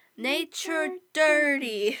 nature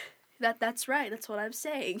dirty. That's right. That's what I'm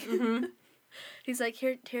saying. Mm-hmm. He's like,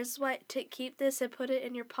 here's what, keep this and put it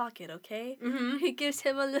in your pocket, okay? Mm-hmm. He gives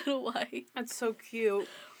him a little wipe. That's so cute.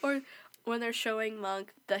 Or when they're showing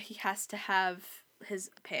Monk that he has to have his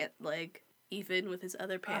pant leg even with his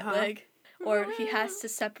other pant leg. Or he has to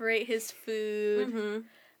separate his food. Mm-hmm.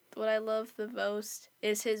 What I love the most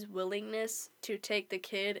is his willingness to take the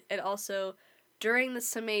kid, and also during the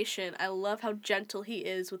summation, I love how gentle he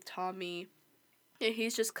is with Tommy. And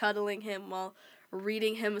he's just cuddling him while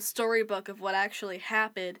reading him a storybook of what actually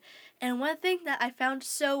happened. And one thing that I found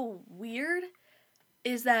so weird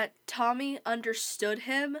is that Tommy understood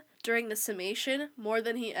him during the summation more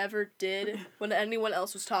than he ever did when anyone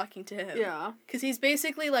else was talking to him. Yeah. Because he's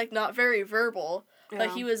basically, like, not very verbal. Yeah.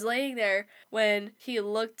 Like, he was laying there when he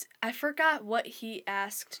looked... I forgot what he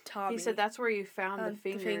asked Tommy. He said, that's where you found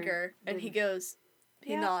the finger. And he goes...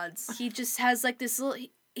 He Yeah. nods. He just has, like, this little...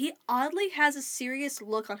 He oddly has a serious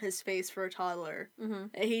look on his face for a toddler. Mm-hmm.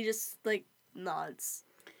 And he just, like, nods.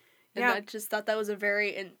 And Yeah. I just thought that was a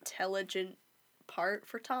very intelligent part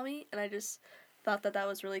for Tommy. And I just thought that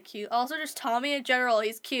was really cute. Also, just Tommy in general,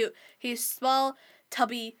 he's cute. He's small,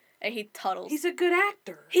 tubby, and he tuddles. He's a good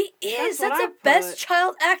actor. He is! That's what That's I the best put.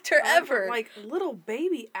 child actor ever! Like, little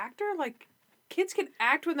baby actor? Like, kids can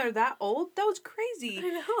act when they're that old? That was crazy. I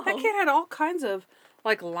know. That kid had all kinds of,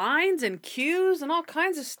 like, lines and cues and all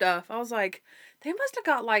kinds of stuff. I was like, they must have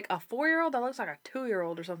got, like, a 4-year-old that looks like a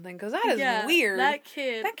 2-year-old or something, because that is weird. That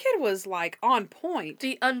kid was, like, on point.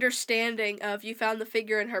 the understanding of you found the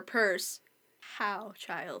figure in her purse. How,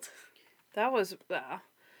 child? That was,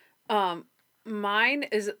 mine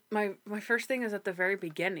is, my first thing is at the very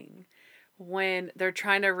beginning, when they're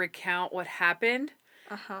trying to recount what happened,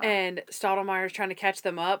 and Stottlemeyer's trying to catch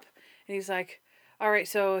them up, and he's like, all right,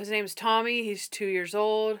 so his name's Tommy, he's 2 years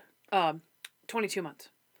old, 22 months.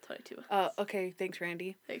 22. Okay, thanks,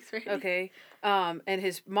 Randy. Thanks, Randy. Okay, and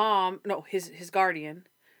his mom, no, his guardian,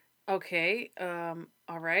 okay,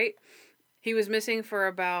 all right, he was missing for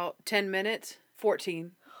about 10 minutes,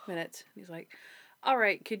 14 minutes, he's like, all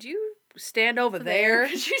right, could you stand over there?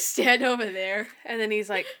 Could you stand over there? And then he's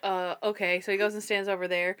like, okay. So he goes and stands over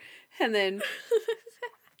there. And then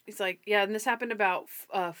he's like, yeah, and this happened about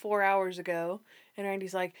 4 hours ago. And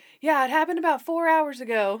Randy's like, yeah, it happened about 4 hours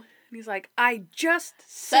ago. And he's like, I just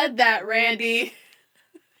said that, Randy.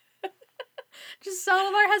 Just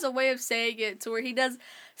Stottlemeyer has a way of saying it to where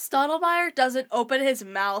Stottlemeyer doesn't open his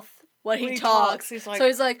mouth when he talks. He's like, so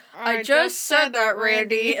he's like, I just said that,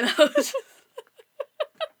 Randy. And I was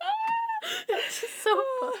it's just so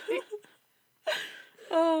funny.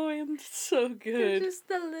 Oh, man, so good. Just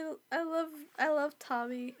the little, I love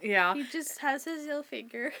Tommy. Yeah. He just has his little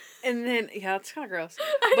finger. And then, yeah, it's kind of gross.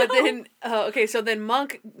 I But know. then, okay, so then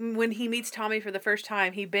Monk, when he meets Tommy for the first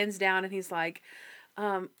time, he bends down and he's like,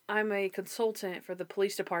 I'm a consultant for the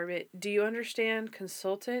police department. Do you understand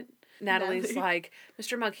consultant? Natalie's Natalie. like,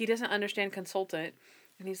 Mr. Monk, he doesn't understand consultant.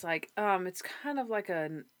 And he's like, it's kind of like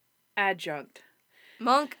an adjunct.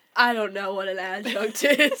 Monk, I don't know what an adjunct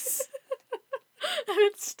is. And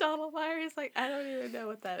it's Stottlemeyer. He's like, I don't even know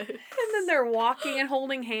what that is. And then they're walking and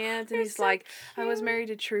holding hands, and They're he's so like, I was cute. married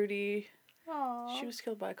to Trudy. Aww. She was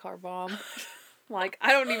killed by a car bomb. Like,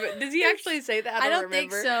 I don't even... Does he actually say that? I don't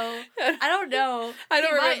remember. think so. I don't know. I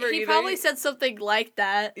don't remember He either. probably said something like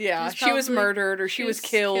that. Yeah, He's she was probably- murdered or she was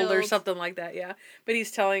killed or killed. something like that, yeah. But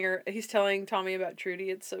he's telling Tommy about Trudy.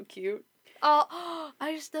 It's so cute. Oh,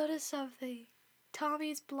 I just noticed something.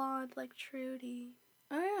 Tommy's blonde like Trudy.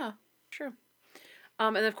 Oh, yeah. True.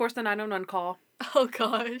 And of course the 911 call. Oh,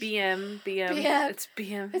 gosh. BM. BM. It's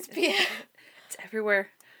BM. It's BM. It's everywhere.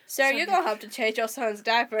 Sir, you're gonna have to change your son's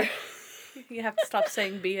diaper. You have to stop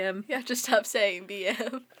saying BM. You have to stop saying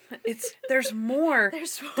BM. There's more.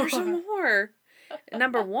 There's more. There's more.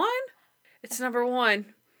 Number 1? It's number 1.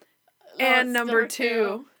 No, And it's number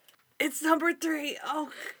 2. It's number 3. Oh,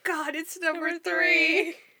 God, it's number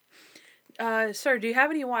 3. Sir, do you have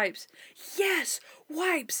any wipes? Yes,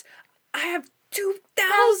 wipes. I have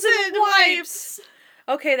 2,000 wipes.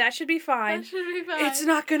 Okay, that should be fine. That should be fine. It's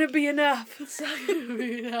not gonna be enough. It's not gonna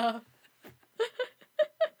be enough.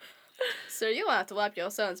 Sir, you won't have to wipe your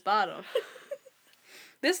son's bottom.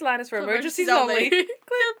 This line is for Emergencies emergencies only.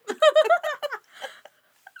 Clip.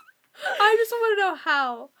 I just want to know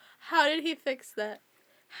how. How did he fix that?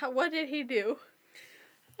 What did he do?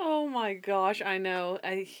 Oh my gosh, I know.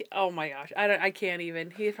 Oh my gosh, I can't even.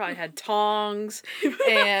 He probably had tongs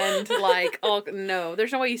and like no.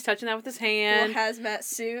 There's no way he's touching that with his hand. Hazmat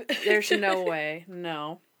suit. There's no way.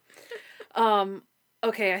 No.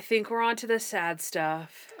 Okay, I think we're on to the sad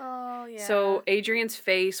stuff. Oh, yeah. So Adrian's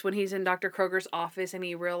face when he's in Dr. Kroger's office and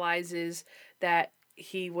he realizes that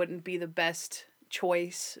he wouldn't be the best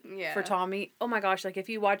choice Yeah. for Tommy. Oh my gosh, like if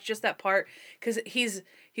you watch just that part, because he's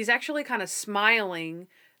actually kind of smiling.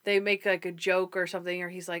 They make like a joke or something, or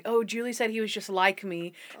he's like, "Oh, Julie said he was just like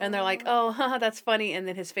me," and they're like, "Oh, haha, that's funny," and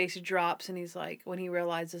then his face drops, and he's like, when he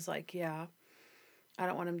realizes, like, yeah, I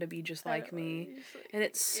don't want him to be just like me, and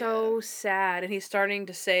it's so sad, and he's starting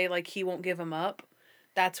to say like he won't give him up.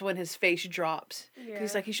 That's when his face drops. Yeah.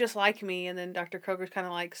 He's like, he's just like me, and then Dr. Kroger's kind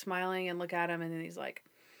of like smiling and look at him, and then he's like,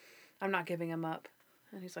 I'm not giving him up.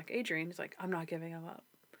 And he's like, Adrian, he's like, I'm not giving him up.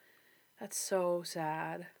 That's so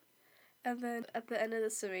sad. And then at the end of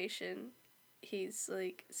the summation, he's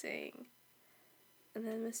like saying, and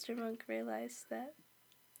then Mr. Monk realized that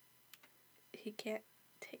he can't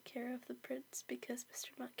take care of the prince because Mr.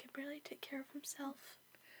 Monk can barely take care of himself.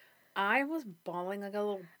 I was bawling like a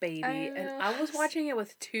little baby, and know. I was watching it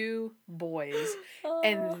with 2 boys,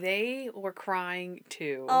 and they were crying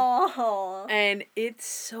too. Oh. And it's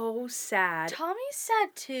so sad. Tommy's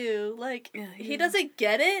sad too. Like, Yeah, he doesn't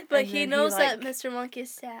get it, but he knows that Mr. Monk is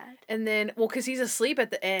sad. And then, well, because he's asleep at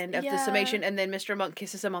the end of the Yeah. summation, and then Mr. Monk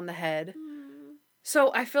kisses him on the head.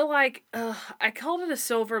 So I feel like, I called it a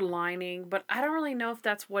silver lining, but I don't really know if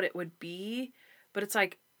that's what it would be. But it's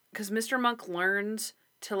like, because Mr. Monk learns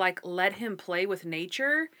to like let him play with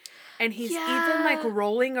nature, and he's even like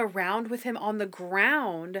rolling around with him on the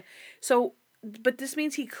ground. So, but this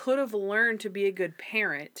means he could have learned to be a good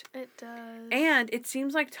parent. It does. And it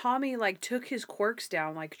seems like Tommy like took his quirks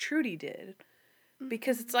down like Trudy did.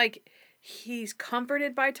 Because it's like he's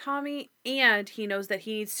comforted by Tommy, and he knows that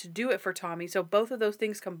he needs to do it for Tommy. So both of those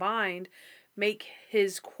things combined make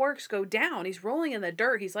his quirks go down. He's rolling in the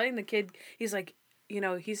dirt. He's letting the kid, he's like, you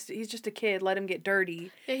know, he's just a kid. Let him get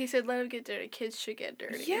dirty. Yeah, he said, let him get dirty. Kids should get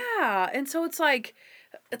dirty. Yeah. And so it's like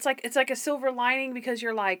a silver lining, because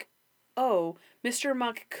you're like, oh, Mr.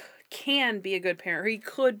 Monk can be a good parent, or he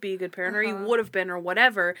could be a good parent, or he would have been, or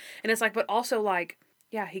whatever. And it's like, but also like,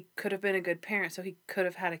 yeah, he could have been a good parent, so he could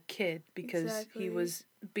have had a kid because he was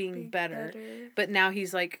being better. But now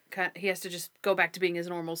he's like, he has to just go back to being his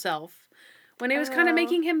normal self, when it was kind of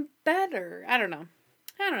making him better. I don't know.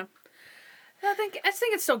 I think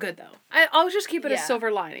it's still good though. I'll just keep it a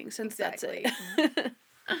silver lining, since that's it.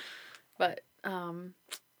 But I'm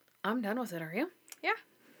done with it. Are you? Yeah.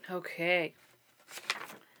 Okay.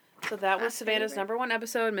 So that was Savannah's number 1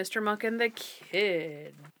 episode, Mr. Monk and the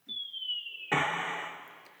Kid.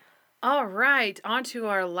 All right, on to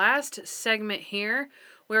our last segment here.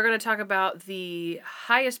 We're going to talk about the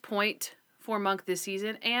highest point for Monk this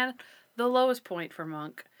season and the lowest point for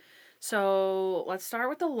Monk. So let's start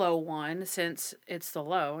with the low one, since it's the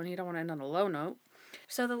low, and you don't want to end on a low note.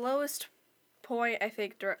 So the lowest point, I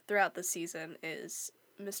think, throughout the season is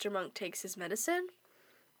Mr. Monk takes his medicine.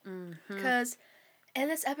 Because in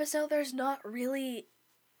this episode, there's not really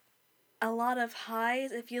a lot of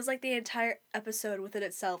highs. It feels like the entire episode within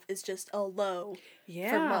itself is just a low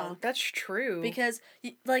for Monk. That's true. Because,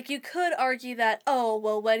 like, you could argue that, oh,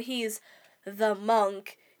 well, when he's the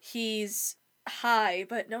monk, he's high,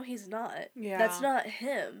 but no, he's not. Yeah. That's not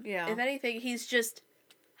him. Yeah. If anything, he's just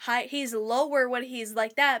high. He's lower when he's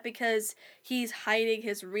like that because he's hiding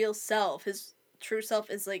his real self. His true self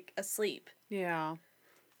is, like, asleep. Yeah.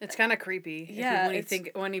 It's kind of creepy. Yeah.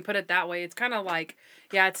 When you put it that way, it's kind of like,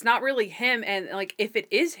 yeah, it's not really him. And like, if it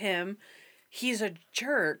is him, he's a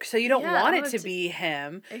jerk. So you don't want it to be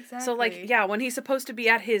him. Exactly. So like, yeah, when he's supposed to be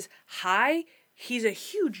at his high, he's a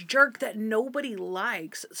huge jerk that nobody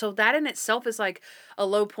likes. So that in itself is like a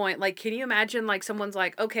low point. Like, can you imagine like someone's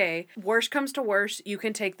like, okay, worst comes to worst, you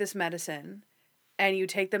can take this medicine. And you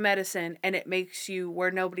take the medicine, and it makes you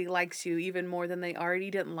where nobody likes you even more than they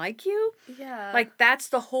already didn't like you. Yeah. Like, that's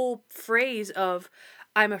the whole phrase of,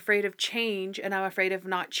 I'm afraid of change, and I'm afraid of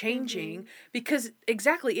not changing. Because,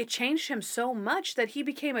 exactly, it changed him so much that he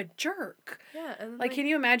became a jerk. Yeah. And like, can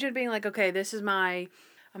you imagine being like, okay, this is I'm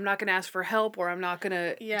not going to ask for help, or I'm not going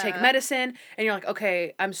to take medicine. And you're like,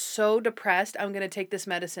 okay, I'm so depressed, I'm going to take this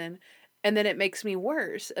medicine. And then it makes me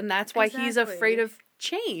worse. And that's why he's afraid of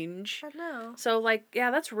change. I know. So, like,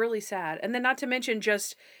 yeah, that's really sad. And then not to mention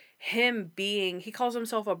just him he calls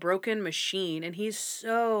himself a broken machine, and he's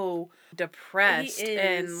so depressed. He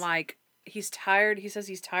is. And, like, he's tired. He says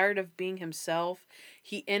he's tired of being himself.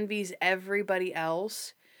 He envies everybody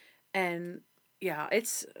else. And, yeah,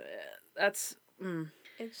 it's And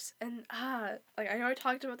like, I know I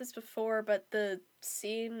talked about this before, but the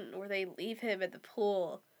scene where they leave him at the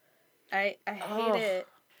pool, I hate it.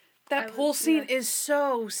 That pool scene is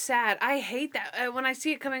so sad. I hate that. When I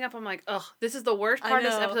see it coming up, I'm like, ugh, this is the worst part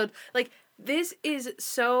of this episode. Like, this is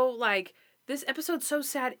so, like, this episode's so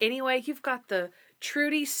sad anyway. You've got the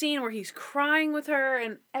Trudy scene where he's crying with her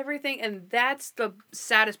and everything, and that's the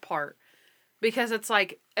saddest part. Because it's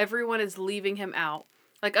like everyone is leaving him out.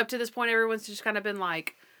 Like up to this point, everyone's just kind of been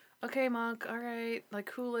like, okay, Monk, all right, like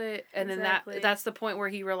cool it. And Exactly. then that's the point where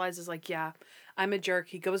he realizes like, yeah, I'm a jerk.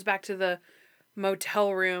 He goes back to the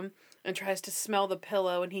motel room and tries to smell the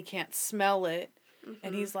pillow and he can't smell it. Mm-hmm.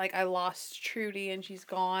 And he's like, I lost Trudy and she's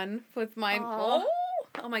gone with my oh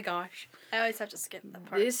my gosh. I always have to skip that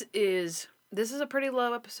part. This is a pretty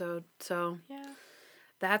low episode. So Yeah.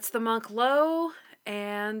 that's the Monk low.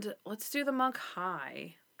 And let's do the Monk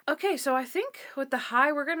high. Okay, so I think with the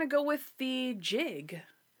high, we're going to go with the jig.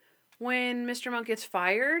 When Mr. Monk gets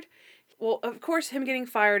fired, well, of course, him getting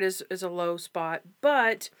fired is a low spot.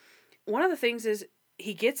 But one of the things is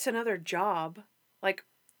he gets another job, like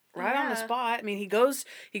right on the spot. I mean, he goes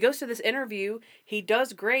to this interview. He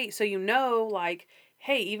does great. So, like,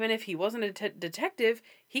 hey, even if he wasn't a detective,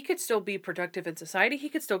 he could still be productive in society. He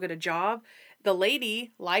could still get a job. The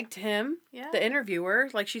lady liked him, the interviewer.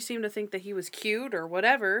 Like, she seemed to think that he was cute or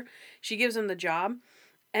whatever. She gives him the job.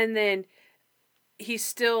 And then he's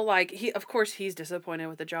still, like, of course, he's disappointed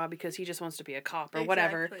with the job because he just wants to be a cop or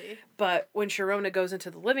whatever. But when Sharona goes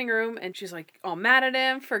into the living room and she's, like, all mad at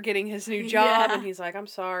him for getting his new job. And he's like, I'm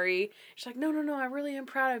sorry. She's like, no, I really am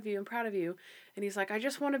proud of you. I'm proud of you. And he's like, I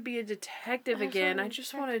just want to be a detective again. I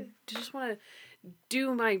just want to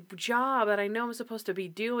do my job that I know I'm supposed to be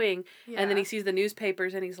doing. Yeah. And then he sees the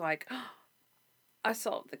newspapers and he's like, oh, I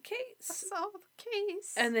solved the case.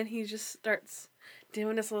 And then he just starts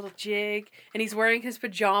doing this little jig. And he's wearing his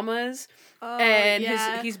pajamas. And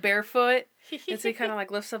he's barefoot. And so he kind of like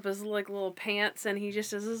lifts up his like little pants and he just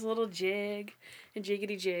does this little jig and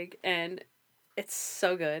jiggity jig. And it's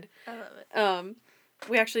so good. I love it.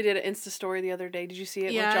 We actually did an Insta story the other day. Did you see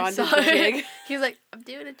it? Yeah, where John did the jig. He was like, I'm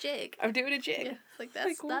doing a jig. I'm doing a jig. Yeah, like,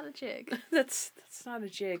 that's not a jig. That's not a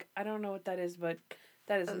jig. I don't know what that is, but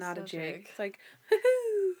that's not a jig. It's like,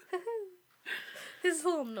 his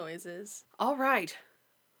little noises. All right.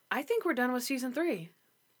 I think we're done with season 3.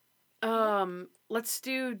 Let's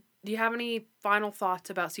do you have any final thoughts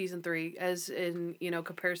about season 3 as in,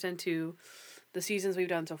 comparison to the seasons we've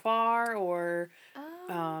done so far, or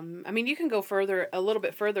I mean, you can go a little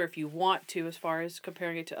bit further if you want to, as far as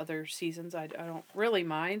comparing it to other seasons. I don't really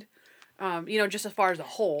mind. Just as far as a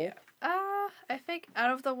whole. Yeah. I think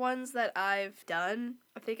out of the ones that I've done,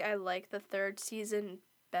 I think I like the 3rd season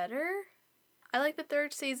better. I like the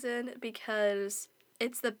 3rd season because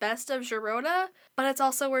it's the best of Sharona, but it's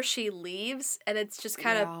also where she leaves, and it's just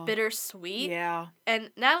kind of bittersweet. Yeah.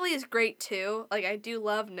 And Natalie is great, too. Like, I do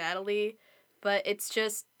love Natalie, but it's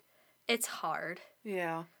hard.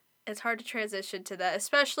 Yeah. It's hard to transition to that,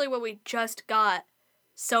 especially when we just got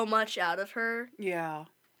so much out of her. Yeah.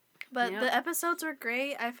 But the episodes were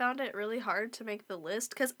great. I found it really hard to make the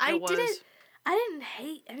list because I didn't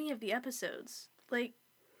hate any of the episodes. Like,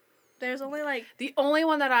 there's only like the only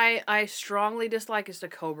one that I strongly dislike is the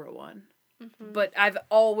Cobra one. Mm-hmm. But I've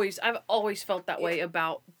always felt that way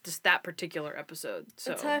about just that particular episode.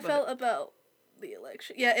 So that's how I felt about the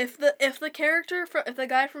election. Yeah, if the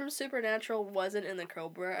guy from Supernatural wasn't in the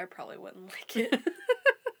Cobra, I probably wouldn't like it.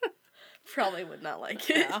 Probably would not like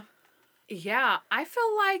it. Yeah, I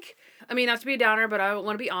feel like, I mean, not to be a downer, but I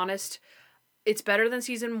want to be honest, it's better than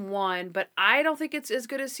season 1, but I don't think it's as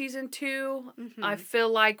good as season 2. Mm-hmm. I feel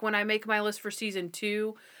like when I make my list for season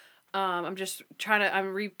 2, I'm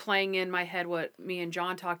replaying in my head what me and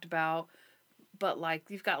John talked about, but like,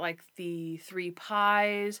 you've got like the 3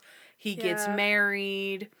 pies, he gets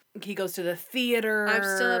married, he goes to the theater.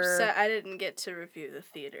 I'm still upset I didn't get to review the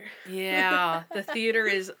theater. Yeah, the theater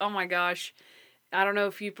is, oh my gosh. I don't know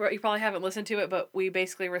if you probably haven't listened to it, but we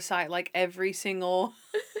basically recite like every single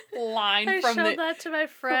line from I showed that to my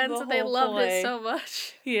friends and they loved it so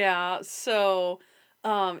much. Yeah, so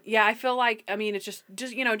I feel like, I mean, it's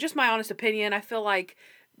just my honest opinion. I feel like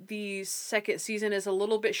the 2nd season is a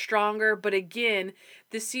little bit stronger, but again,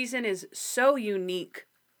 this season is so unique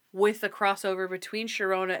with the crossover between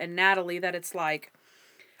Sharona and Natalie that it's like,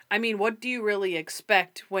 I mean, what do you really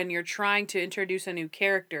expect when you're trying to introduce a new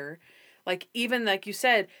character? Like, even like you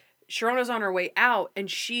said, Sharona's on her way out, and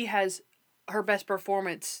she has her best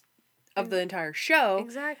performance of the entire show.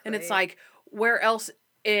 Exactly. And it's like, where else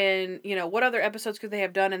what other episodes could they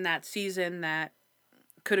have done in that season that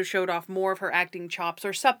could have showed off more of her acting chops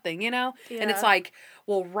or something, Yeah. And it's like,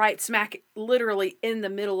 well, right smack literally in the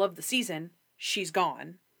middle of the season, she's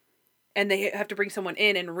gone. And they have to bring someone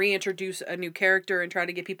in and reintroduce a new character and try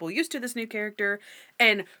to get people used to this new character.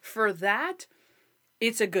 And for that,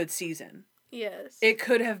 it's a good season. Yes. It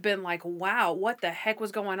could have been like, wow, what the heck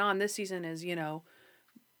was going on? This season is,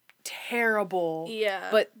 terrible. Yeah.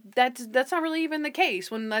 But that's not really even the case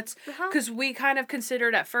when that's Uh-huh. because we kind of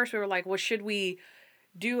considered at first, we were like, well, should we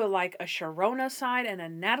do a Sharona side and a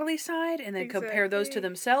Natalie side and then compare those to Exactly.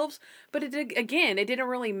 themselves? But it didn't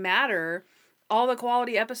really matter. All the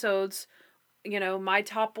quality episodes, my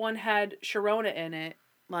top one had Sharona in it.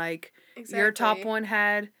 Like your top one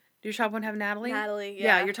had. Did your top one have Natalie? Natalie,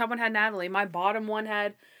 Yeah, yeah. your top one had Natalie. My bottom one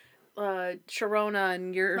had Sharona,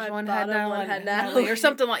 and yours My one had bottom one had Natalie. or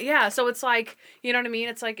something like. Yeah, so it's like, you know what I mean?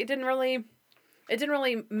 It's like it didn't really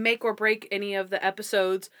make or break any of the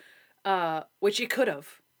episodes, which it could have.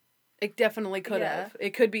 It definitely could have.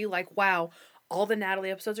 It could be like, wow, all the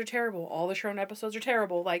Natalie episodes are terrible, all the Sharona episodes are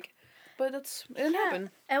terrible, like, but it didn't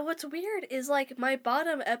happen. And what's weird is like my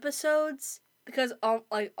bottom episodes, because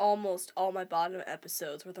almost all my bottom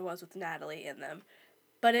episodes were the ones with Natalie in them,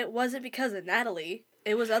 but it wasn't because of Natalie.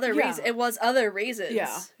 It was other reasons. It was other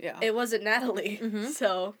reasons. Yeah. It wasn't Natalie. Mm-hmm.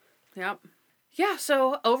 So. Yep. Yeah.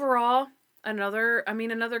 So overall, another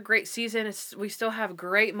great season. We still have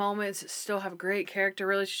great moments. Still have great character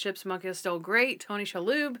relationships. Monk is still great. Tony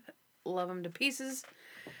Shalhoub, love him to pieces.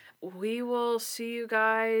 We will see you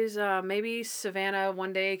guys. Maybe Savannah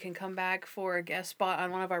one day can come back for a guest spot on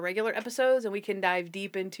one of our regular episodes, and we can dive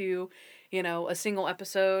deep into, a single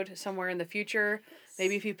episode somewhere in the future.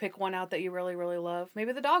 Maybe if you pick one out that you really, really love,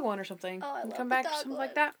 maybe the dog one or something. Oh, I love come the back dog something one.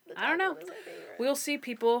 like that. The I don't know. dog one is my favorite. We'll see,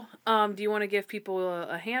 people. Do you want to give people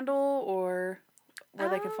a handle or where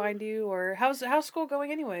they can find you, or how's school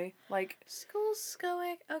going anyway? Like, school's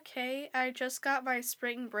going okay. I just got my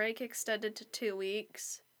spring break extended to 2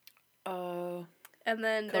 weeks. And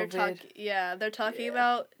then they're talking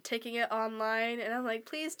about taking it online, and I'm like,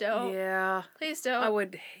 please don't. Yeah. Please don't. I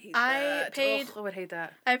would hate that. I would hate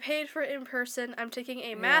that. I paid for in person. I'm taking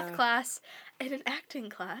a math class and an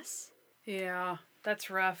acting class. Yeah,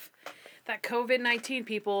 that's rough. That COVID-19,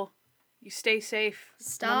 people, you stay safe.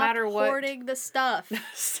 Stop no matter what. hoarding the stuff.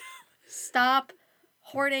 Stop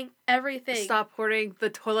hoarding everything. Stop hoarding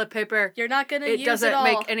the toilet paper. You're not going to use it all.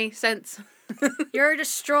 It doesn't make any sense. You're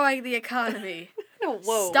destroying the economy.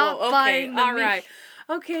 Whoa, Stop buying the all right.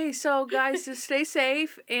 Okay, so guys, just stay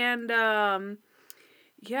safe, and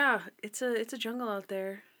yeah, it's a jungle out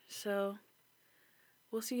there. So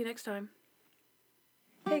we'll see you next time.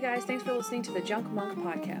 Hey guys, thanks for listening to the Junk Monk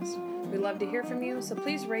podcast. We love to hear from you, so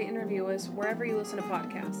please rate and review us wherever you listen to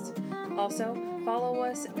podcasts. Also, follow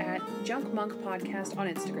us at Junk Monk Podcast on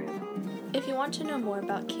Instagram. If you want to know more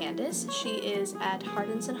about Candace, she is at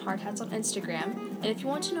Hardens and Hardhats on Instagram. And if you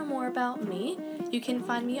want to know more about me, you can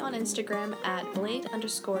find me on Instagram at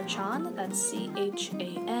Blade_Chan, that's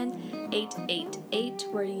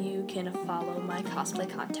CHAN888, where you can follow my cosplay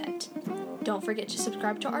content. Don't forget to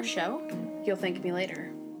subscribe to our show. You'll thank me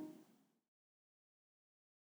later.